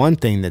say the one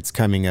thing that's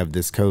coming of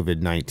this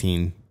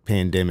COVID-19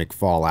 pandemic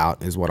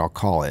fallout is what I'll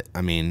call it.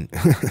 I mean,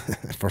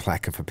 for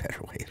lack of a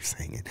better way of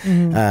saying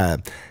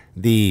it,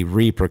 the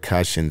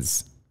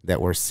repercussions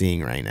that we're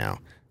seeing right now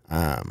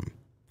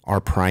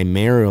are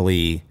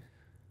primarily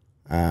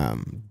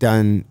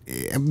done.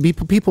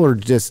 People are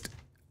just,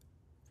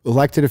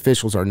 elected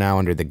officials are now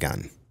under the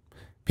gun.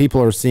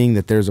 People are seeing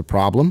that there's a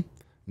problem.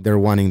 They're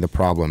wanting the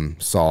problem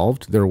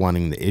solved. They're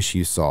wanting the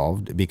issue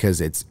solved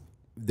because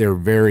they're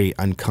very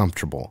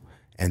uncomfortable.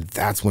 And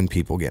that's when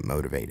people get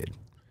motivated.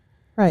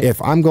 Right.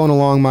 If I'm going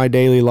along my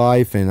daily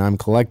life and I'm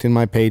collecting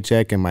my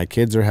paycheck and my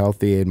kids are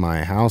healthy and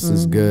my house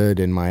is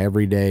good and my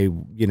everyday,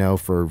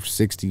 for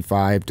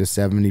 65 to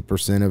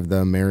 70% of the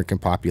American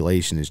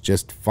population is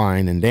just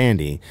fine and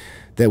dandy,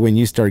 that when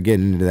you start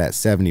getting into that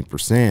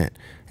 70%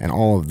 and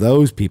all of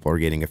those people are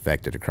getting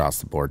affected across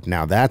the board,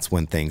 now that's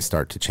when things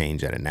start to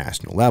change at a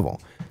national level.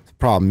 The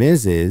problem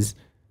is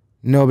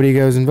nobody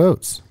goes and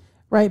votes.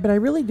 Right. But I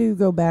really do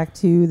go back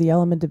to the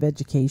element of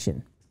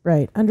education,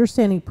 right?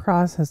 Understanding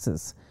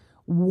processes.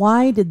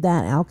 Why did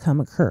that outcome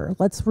occur?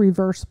 Let's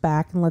reverse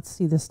back and let's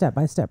see the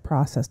step-by-step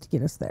process to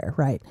get us there,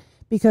 right?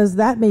 Because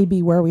that may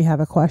be where we have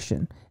a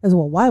question as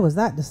well. Why was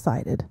that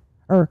decided?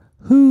 Or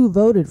who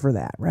voted for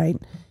that, right?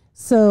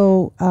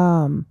 So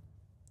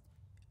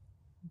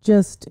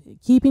just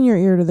keeping your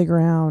ear to the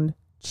ground,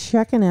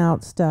 checking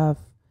out stuff.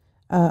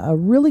 A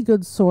really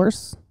good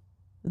source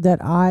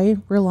that I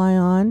rely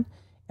on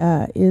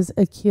is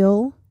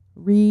Akhil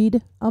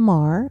Reed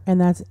Amar,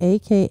 and that's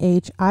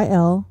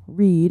Akhil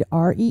Reed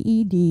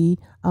REED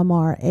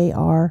Amar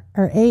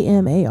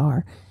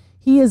AMAR.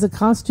 He is a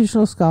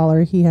constitutional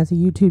scholar. He has a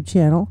YouTube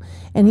channel,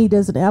 and he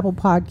does an Apple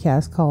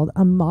podcast called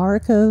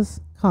America's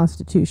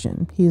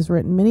Constitution. He's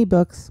written many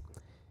books,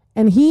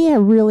 and he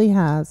really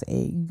has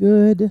a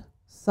good,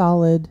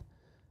 solid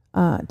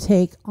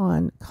take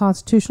on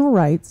constitutional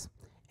rights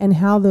and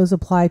how those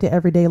apply to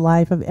everyday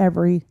life of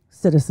every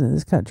citizen in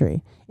this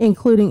country,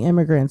 including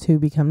immigrants who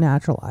become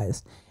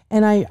naturalized.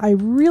 And I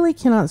really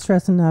cannot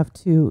stress enough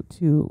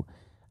to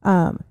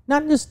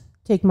not just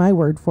take my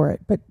word for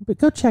it, but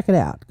go check it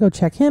out. Go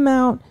check him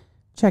out.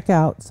 Check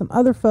out some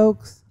other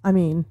folks. I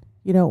mean,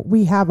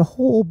 we have a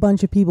whole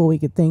bunch of people we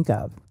could think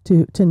of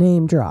to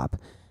name drop.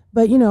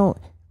 But,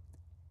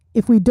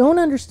 if we don't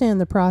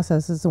understand the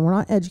processes and we're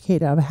not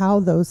educated of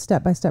how those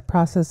step-by-step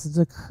processes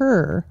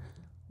occur,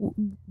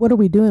 what are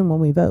we doing when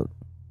we vote?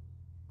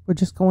 We're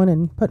just going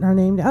and putting our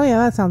name down. Oh, yeah,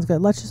 that sounds good.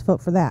 Let's just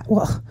vote for that.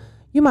 Well,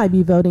 you might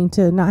be voting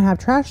to not have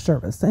trash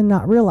service and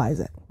not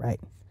realize it, right?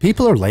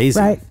 People are lazy.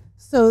 Right.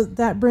 So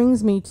that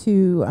brings me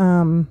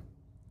to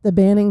the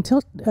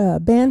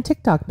ban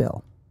TikTok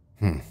bill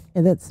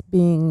that's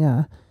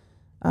being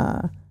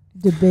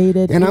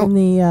debated in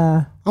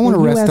the I want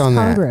to rest on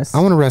Congress. that.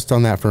 I want to rest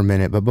on that for a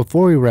minute. But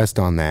before we rest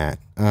on that,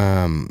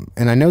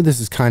 and I know this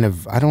is kind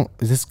of,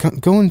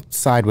 going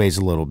sideways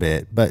a little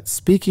bit, but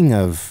speaking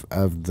of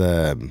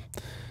the,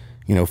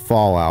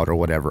 fallout or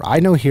whatever, I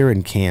know here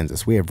in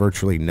Kansas, we have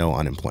virtually no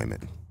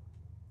unemployment,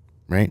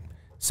 right?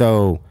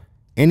 So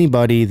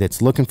anybody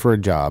that's looking for a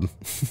job,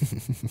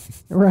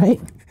 right,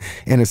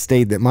 in a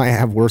state that might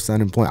have worse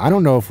unemployment, I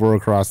don't know if we're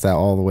across that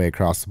all the way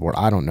across the board.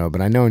 I don't know,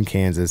 but I know in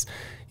Kansas,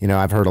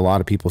 I've heard a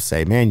lot of people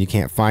say, man, you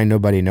can't find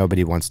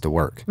nobody wants to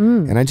work.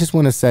 And I just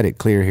want to set it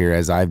clear here,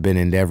 as I've been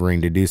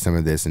endeavoring to do some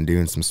of this and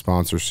doing some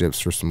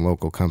sponsorships for some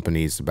local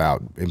companies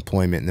about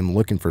employment and them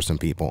looking for some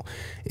people,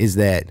 is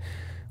that,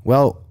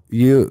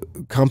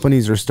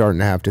 companies are starting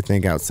to have to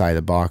think outside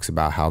the box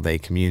about how they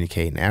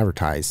communicate and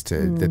advertise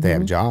that they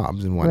have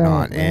jobs and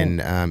whatnot. Right.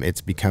 And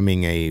it's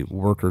becoming a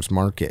workers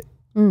market,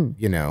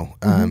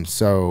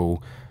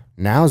 so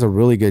now is a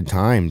really good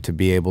time to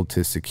be able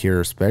to secure,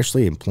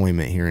 especially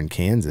employment here in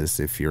Kansas.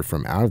 If you're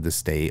from out of the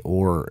state,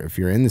 or if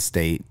you're in the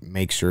state,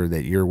 make sure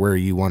that you're where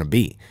you want to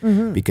be,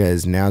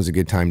 because now's a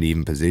good time to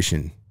even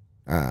position.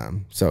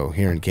 So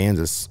here in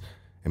Kansas,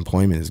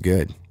 employment is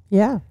good.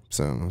 Yeah.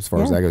 So as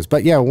far as that goes,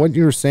 but yeah, what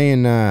you were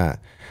saying,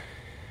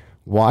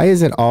 why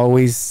does it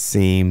always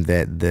seem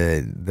that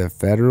the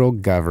federal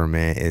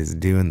government is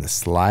doing the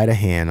sleight of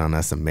hand on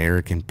us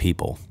American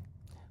people?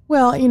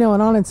 Well, and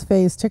on its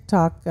face,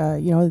 TikTok,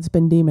 it's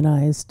been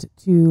demonized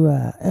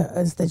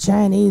as the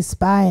Chinese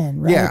spying,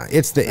 right? Yeah,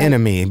 it's the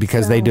enemy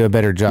because they do a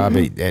better job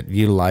at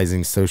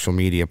utilizing social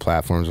media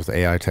platforms with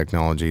AI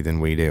technology than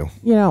we do.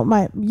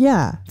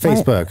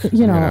 Facebook.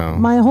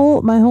 My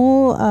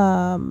whole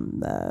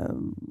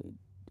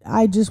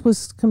I just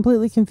was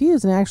completely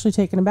confused and actually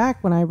taken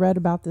aback when I read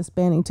about this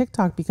banning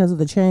TikTok because of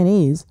the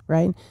Chinese,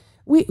 right?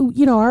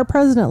 Our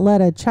president let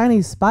a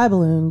Chinese spy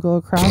balloon go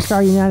across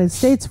our United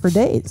States for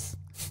days.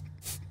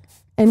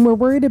 And we're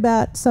worried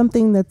about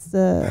something that's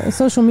a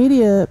social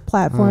media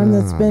platform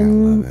that's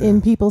been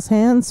in people's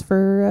hands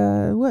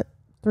for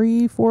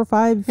 3, 4,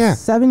 5,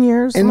 7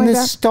 years. And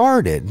this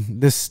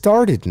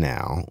started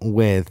now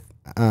with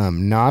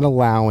not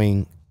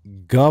allowing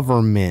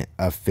government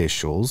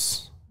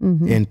officials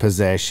in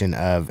possession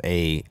of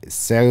a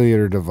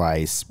cellular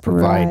device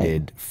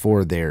provided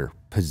for their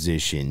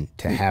position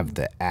to have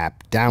the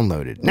app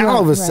downloaded. Now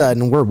all of a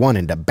sudden we're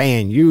wanting to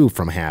ban you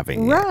from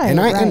having it. And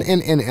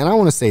I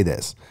want to say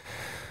this.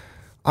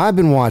 I've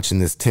been watching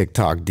this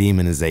TikTok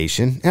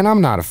demonization, and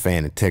I'm not a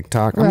fan of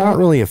TikTok. I'm not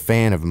really a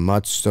fan of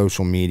much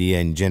social media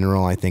in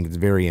general. I think it's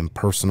very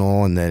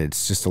impersonal, and that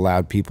it's just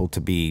allowed people to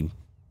be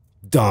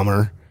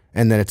dumber,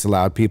 and that it's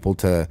allowed people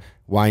to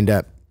wind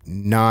up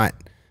not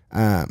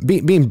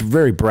being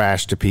very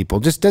brash to people.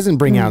 Just doesn't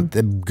bring out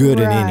the good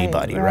in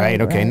anybody, right?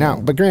 Okay,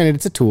 now, but granted,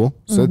 it's a tool,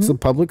 so it's a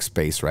public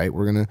space, right?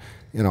 We're gonna,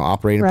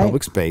 operate in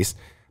public space.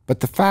 But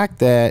the fact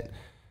that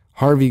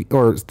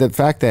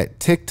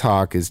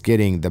TikTok is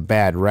getting the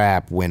bad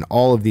rap when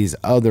all of these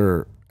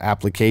other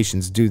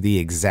applications do the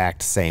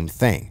exact same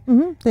thing.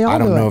 I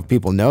don't know if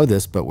people know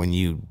this, but when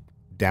you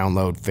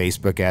download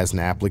Facebook as an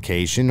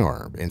application,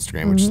 or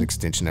Instagram, which is an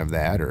extension of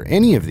that, or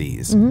any of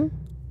these,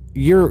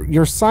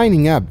 you're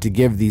signing up to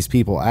give these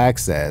people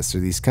access,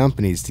 or these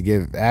companies to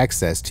give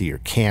access to your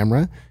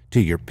camera, to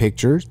your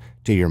pictures,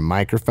 to your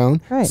microphone.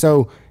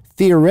 So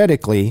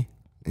theoretically,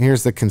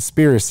 here's the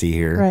conspiracy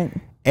here.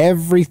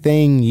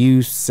 Everything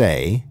you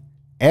say,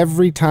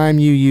 every time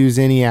you use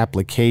any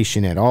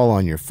application at all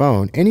on your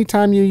phone,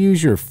 anytime you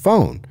use your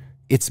phone,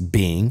 it's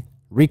being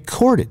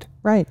recorded.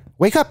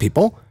 Wake up,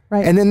 people.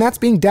 And then that's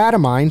being data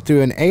mined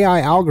through an AI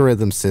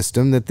algorithm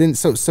system that then,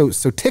 so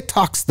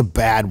TikTok's the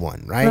bad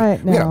one,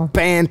 right? We gotta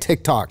ban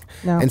TikTok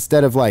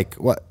instead of like,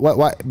 what,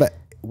 but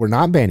we're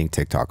not banning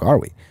TikTok, are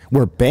we?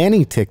 We're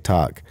banning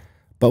TikTok,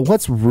 but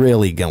what's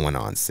really going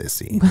on,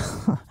 Sissy?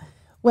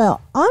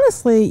 Well,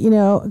 honestly,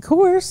 of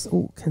course,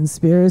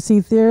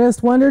 conspiracy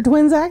theorist Wonder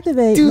Twins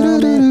activate.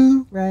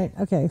 Right.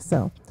 Okay.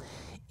 So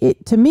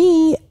to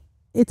me,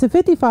 it's a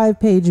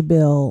 55-page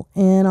bill.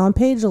 And on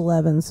page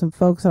 11, some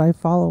folks that I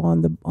follow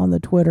on the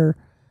Twitter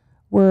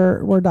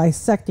were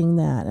dissecting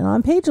that. And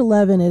on page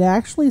 11, it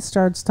actually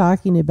starts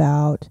talking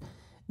about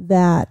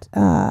that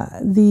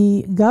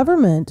the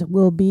government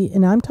will be,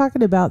 and I'm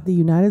talking about the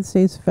United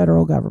States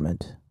federal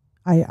government.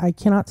 I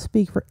cannot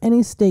speak for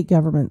any state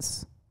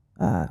governments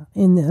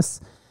in this,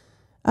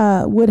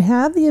 would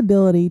have the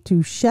ability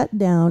to shut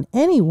down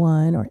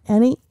anyone or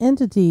any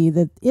entity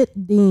that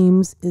it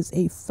deems is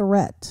a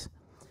threat.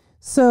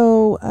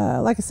 So,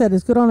 like I said,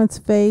 it's good on its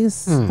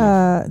face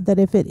that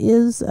if it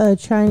is a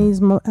Chinese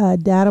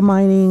data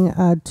mining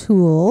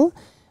tool,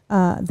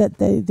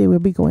 that they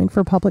would be going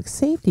for public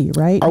safety,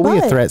 right? Are we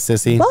a threat,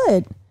 Sissy?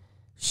 But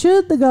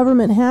should the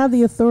government have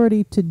the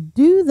authority to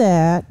do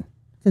that,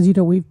 because,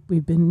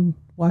 we've been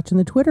watching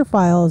the Twitter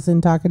files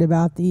and talking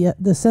about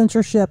the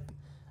censorship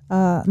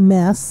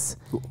mess,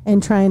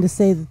 and trying to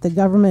say that the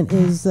government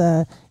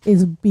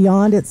is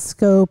beyond its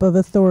scope of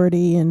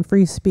authority and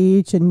free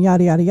speech and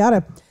yada yada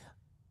yada.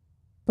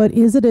 But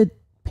is it a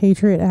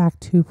Patriot Act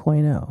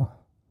 2.0?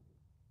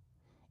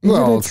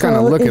 Well, it's kind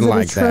of looking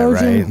like that,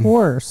 right?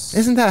 Horse?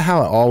 Isn't that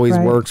how it always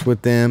works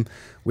with them?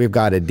 We've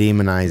got to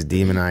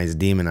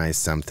demonize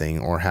something,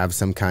 or have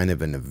some kind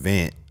of an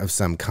event of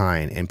some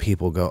kind, and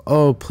people go,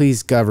 "Oh,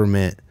 please,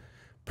 government,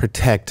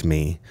 protect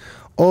me.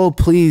 Oh,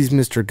 please,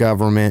 Mr.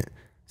 Government,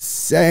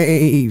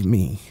 save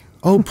me.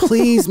 Oh,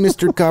 please,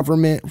 Mr.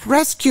 Government,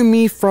 rescue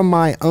me from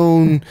my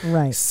own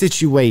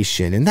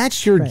situation." And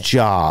that's your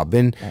job.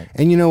 And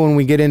when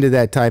we get into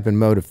that type and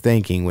mode of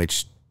thinking,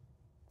 which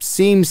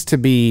seems to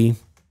be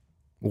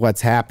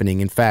what's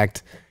happening. In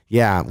fact, we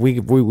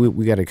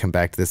got to come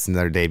back to this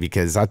another day,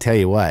 because I'll tell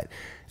you what,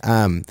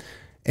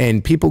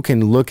 and people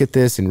can look at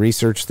this and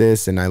research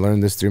this, and I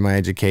learned this through my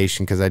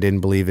education because I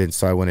didn't believe it,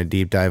 so I went a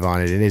deep dive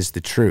on it. It is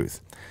the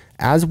truth.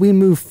 As we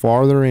move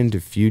farther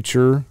into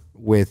future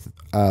with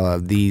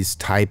these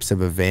types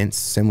of events,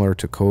 similar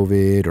to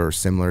COVID or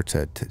similar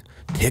to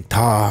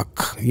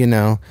TikTok,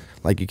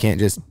 like you can't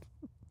just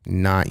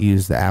not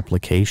use the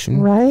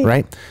application,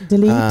 right?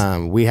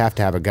 Delete. We have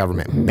to have a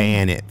government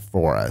ban it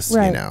for us,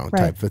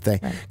 type of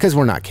thing, because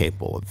we're not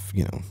capable of,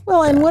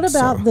 Well, and what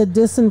about the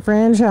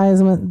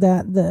disenfranchisement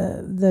that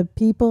the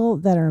people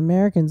that are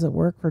Americans that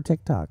work for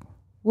TikTok?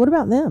 What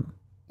about them?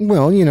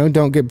 Well,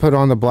 don't get put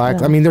on the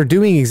black. I mean, they're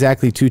doing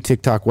exactly to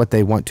TikTok what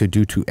they want to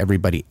do to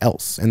everybody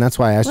else, and that's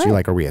why I asked you,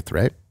 like, are we a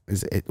threat?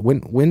 Is it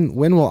when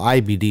will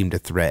I be deemed a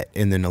threat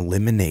and then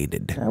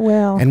eliminated?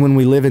 And when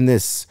we live in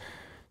this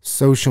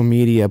social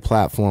media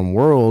platform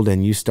world,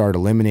 and you start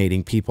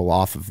eliminating people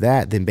off of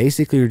that, then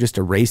basically you're just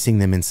erasing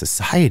them in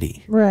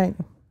society. Right.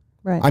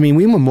 I mean,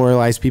 we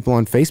memorialize people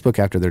on Facebook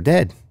after they're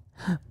dead.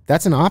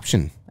 That's an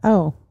option.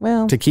 Oh,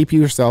 well. To keep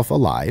yourself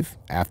alive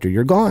after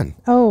you're gone.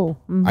 Oh.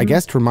 I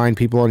guess to remind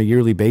people on a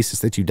yearly basis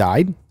that you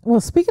died.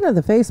 Well, speaking of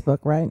the Facebook,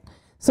 right?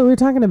 So we were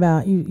talking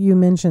about, you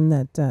mentioned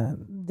that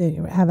they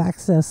have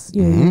access,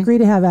 you agree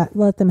to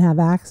let them have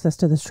access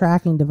to this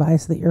tracking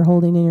device that you're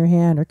holding in your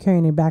hand or carrying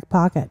in your back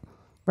pocket,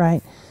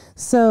 right?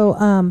 So,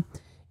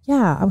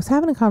 I was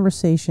having a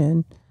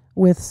conversation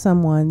with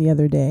someone the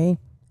other day,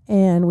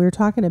 and we were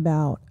talking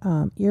about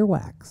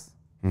earwax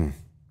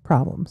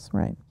problems,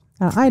 right?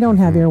 I don't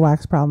have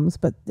earwax problems,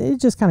 but it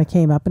just kind of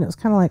came up, and it was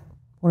kind of like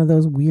one of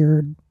those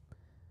weird,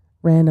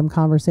 random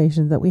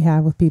conversations that we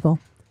have with people.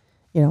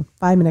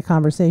 5-minute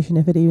conversation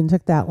if it even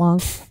took that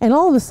long. And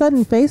all of a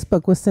sudden,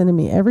 Facebook was sending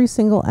me every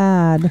single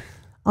ad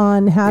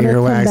on how to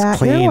combat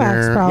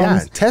earwax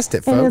problems. Yeah, test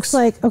it, folks. And it's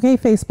like, okay,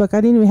 Facebook,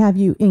 I didn't even have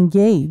you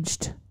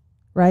engaged,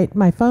 right?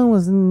 My phone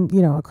was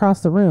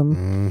across the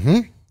room. Mm-hmm.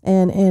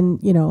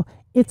 And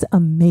it's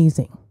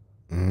amazing.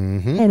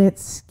 Mm-hmm. And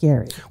it's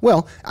scary.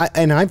 Well,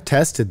 I've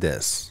tested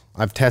this.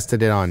 I've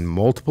tested it on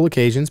multiple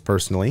occasions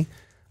personally.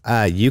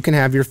 You can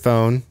have your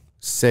phone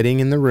sitting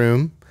in the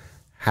room,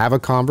 have a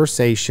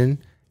conversation,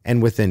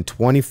 and within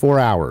 24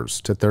 hours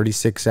to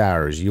 36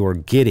 hours, you are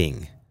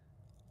getting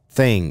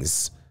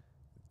things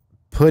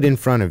put in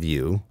front of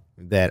you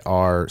that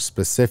are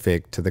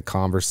specific to the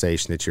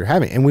conversation that you're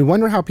having. And we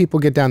wonder how people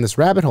get down this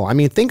rabbit hole. I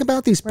mean, think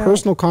about these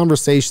personal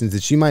conversations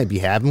that you might be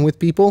having with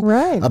people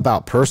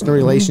about personal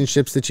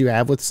relationships that you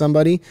have with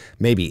somebody,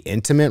 maybe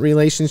intimate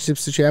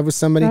relationships that you have with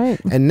somebody.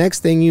 And next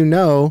thing you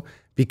know,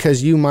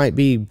 because you might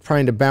be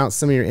trying to bounce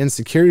some of your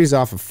insecurities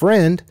off a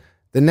friend,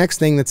 the next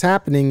thing that's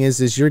happening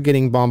is you're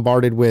getting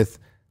bombarded with,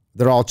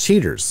 they're all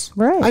cheaters.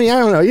 Right. I mean, I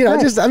don't know.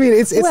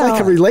 It's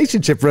like a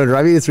relationship ruiner.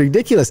 I mean, it's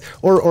ridiculous.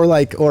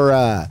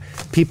 Or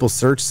people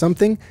search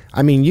something.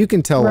 I mean, you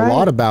can tell a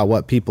lot about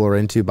what people are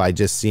into by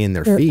just seeing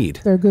their feed.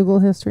 Their Google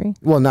history.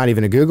 Well, not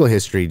even a Google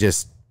history,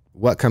 just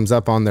what comes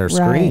up on their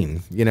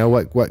screen.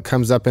 What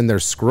comes up in their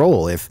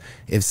scroll. If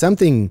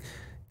something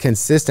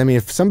consists,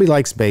 if somebody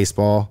likes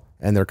baseball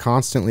and they're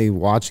constantly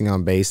watching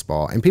on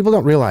baseball, and people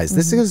don't realize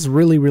this is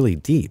really, really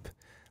deep.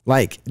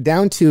 Like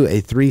down to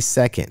a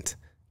 3-second,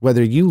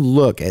 whether you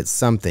look at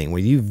something, where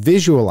you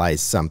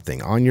visualize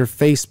something on your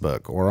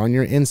Facebook or on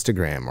your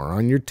Instagram or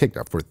on your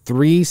TikTok for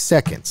 3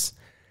 seconds,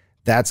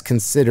 that's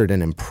considered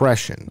an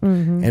impression.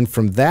 And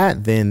from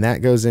that, then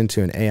that goes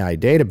into an AI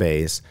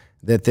database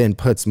that then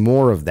puts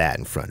more of that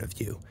in front of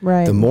you.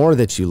 The more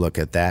that you look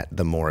at that,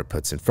 the more it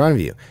puts in front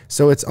of you.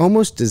 So it's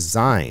almost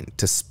designed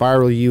to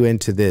spiral you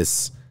into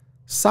this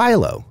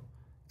silo.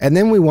 And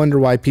then we wonder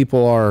why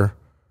people are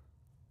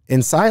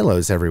in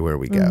silos everywhere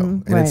we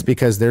go. And it's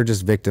because they're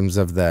just victims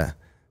of the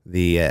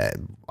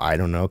I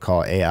don't know,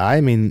 call it AI.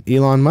 I mean,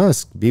 Elon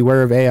Musk,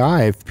 beware of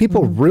AI. If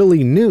people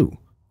really knew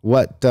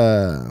what's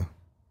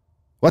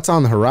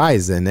on the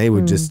horizon, they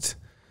would just...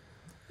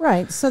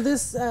 So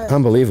this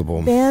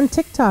unbelievable ban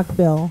TikTok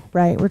bill,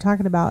 we're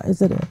talking about,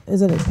 is it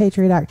a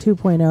Patriot Act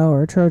 2.0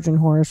 or a Trojan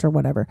horse or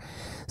whatever.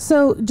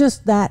 So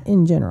just that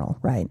in general,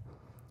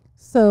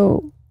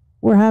 So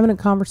we're having a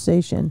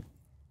conversation.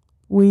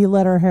 We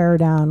let our hair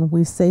down.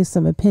 We say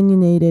some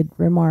opinionated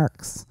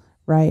remarks,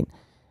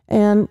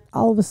 And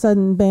all of a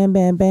sudden, bam,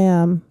 bam,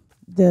 bam,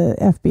 the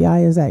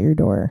FBI is at your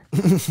door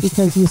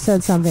because you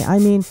said something. I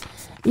mean,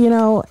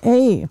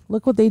 hey,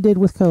 look what they did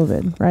with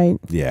COVID, right?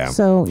 Yeah.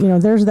 So,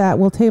 there's that.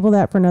 We'll table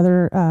that for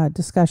another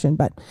discussion.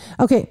 But,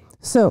 okay,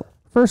 so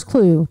first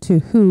clue to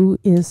who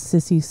is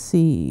Sissy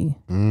C.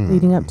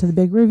 Leading up to the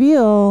big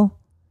reveal,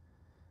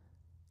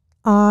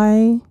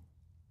 I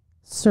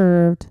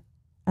served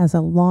as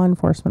a law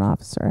enforcement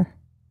officer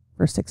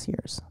for 6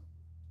 years.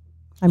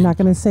 I'm not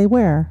going to say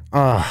where.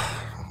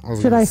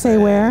 Should I say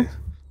where?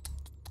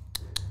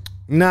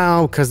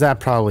 No, because that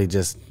probably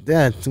just,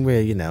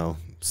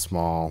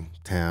 small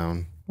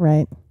town.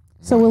 Right.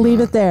 So we'll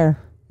leave it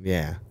there.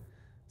 Yeah.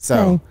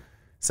 So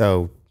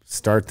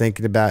start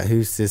thinking about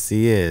who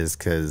Sissy is,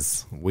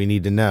 because we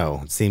need to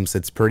know. It seems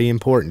it's pretty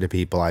important to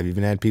people. I've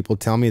even had people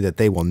tell me that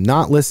they will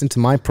not listen to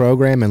my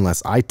program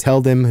unless I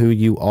tell them who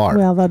you are.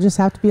 Well, they'll just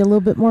have to be a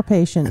little bit more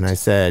patient. And I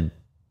said,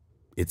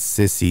 it's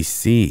Sissy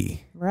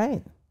C.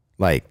 Right.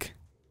 Like,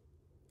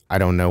 I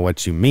don't know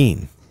what you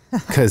mean.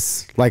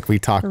 Because like we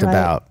talked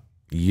about,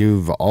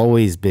 you've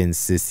always been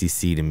Sissy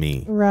C to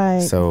me.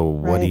 Right. So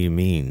what do you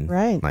mean?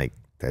 Right. Like,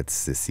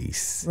 that's Sissy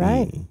C.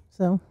 Right.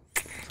 So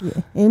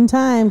in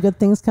time, good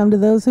things come to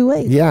those who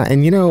wait. Yeah.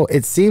 And,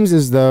 it seems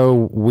as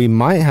though we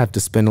might have to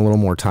spend a little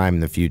more time in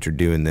the future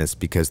doing this,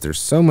 because there's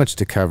so much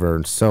to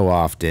cover so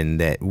often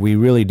that we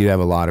really do have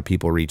a lot of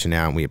people reaching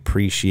out, and we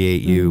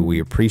appreciate you. We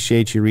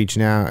appreciate you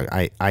reaching out.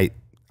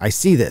 I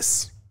see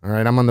this. All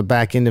right. I'm on the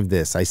back end of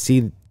this. I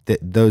see that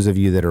those of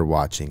you that are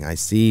watching. I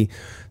see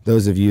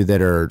those of you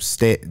that are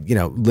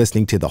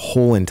listening to the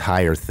whole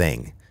entire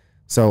thing.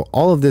 So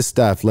all of this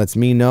stuff lets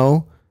me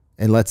know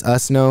and lets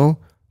us know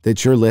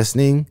that you're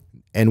listening,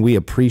 and we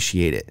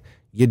appreciate it.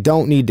 You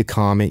don't need to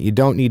comment. You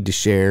don't need to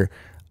share,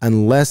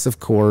 unless, of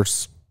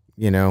course,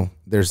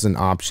 there's an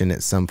option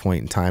at some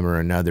point in time or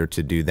another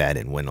to do that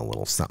and win a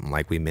little something,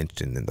 like we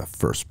mentioned in the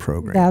first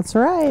program. That's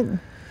right.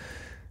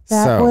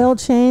 That oil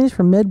change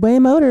from Midway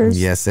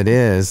Motors. Yes, it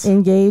is.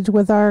 Engage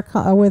with our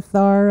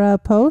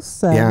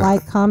posts.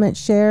 Like, comment,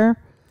 share.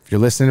 If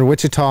you're listening to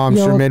Wichita, I'm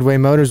sure Midway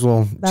Motors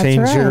will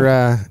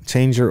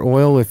change your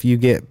oil if you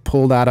get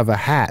pulled out of a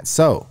hat.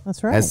 So,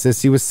 that's right. As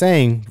Sissy was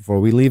saying before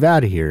we leave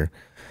out of here,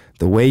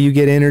 the way you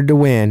get entered to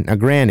win,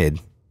 granted,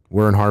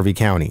 we're in Harvey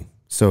County.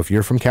 So if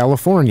you're from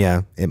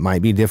California, it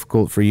might be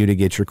difficult for you to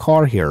get your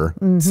car here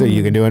so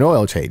you can do an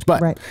oil change.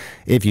 But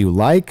if you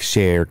like,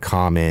 share,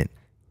 comment,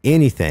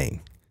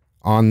 anything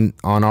on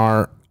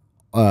our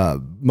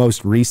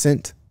most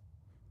recent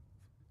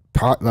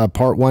part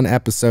 1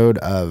 episode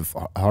of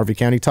Harvey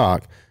County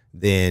Talk,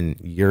 then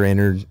you're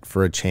entered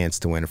for a chance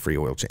to win a free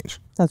oil change.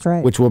 That's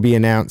right. Which will be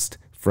announced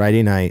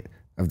Friday night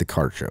of the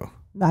car show.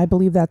 I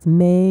believe that's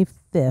May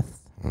 5th.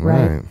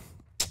 Right.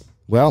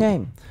 Well,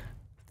 okay.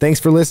 Thanks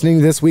for listening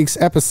to this week's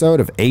episode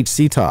of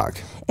HC Talk.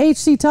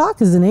 HC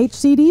Talk is an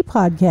HCD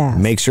podcast.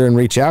 Make sure and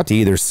reach out to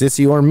either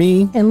Sissy or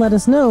me. And let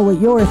us know what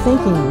you're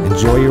thinking.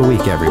 Enjoy your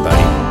week,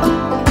 everybody.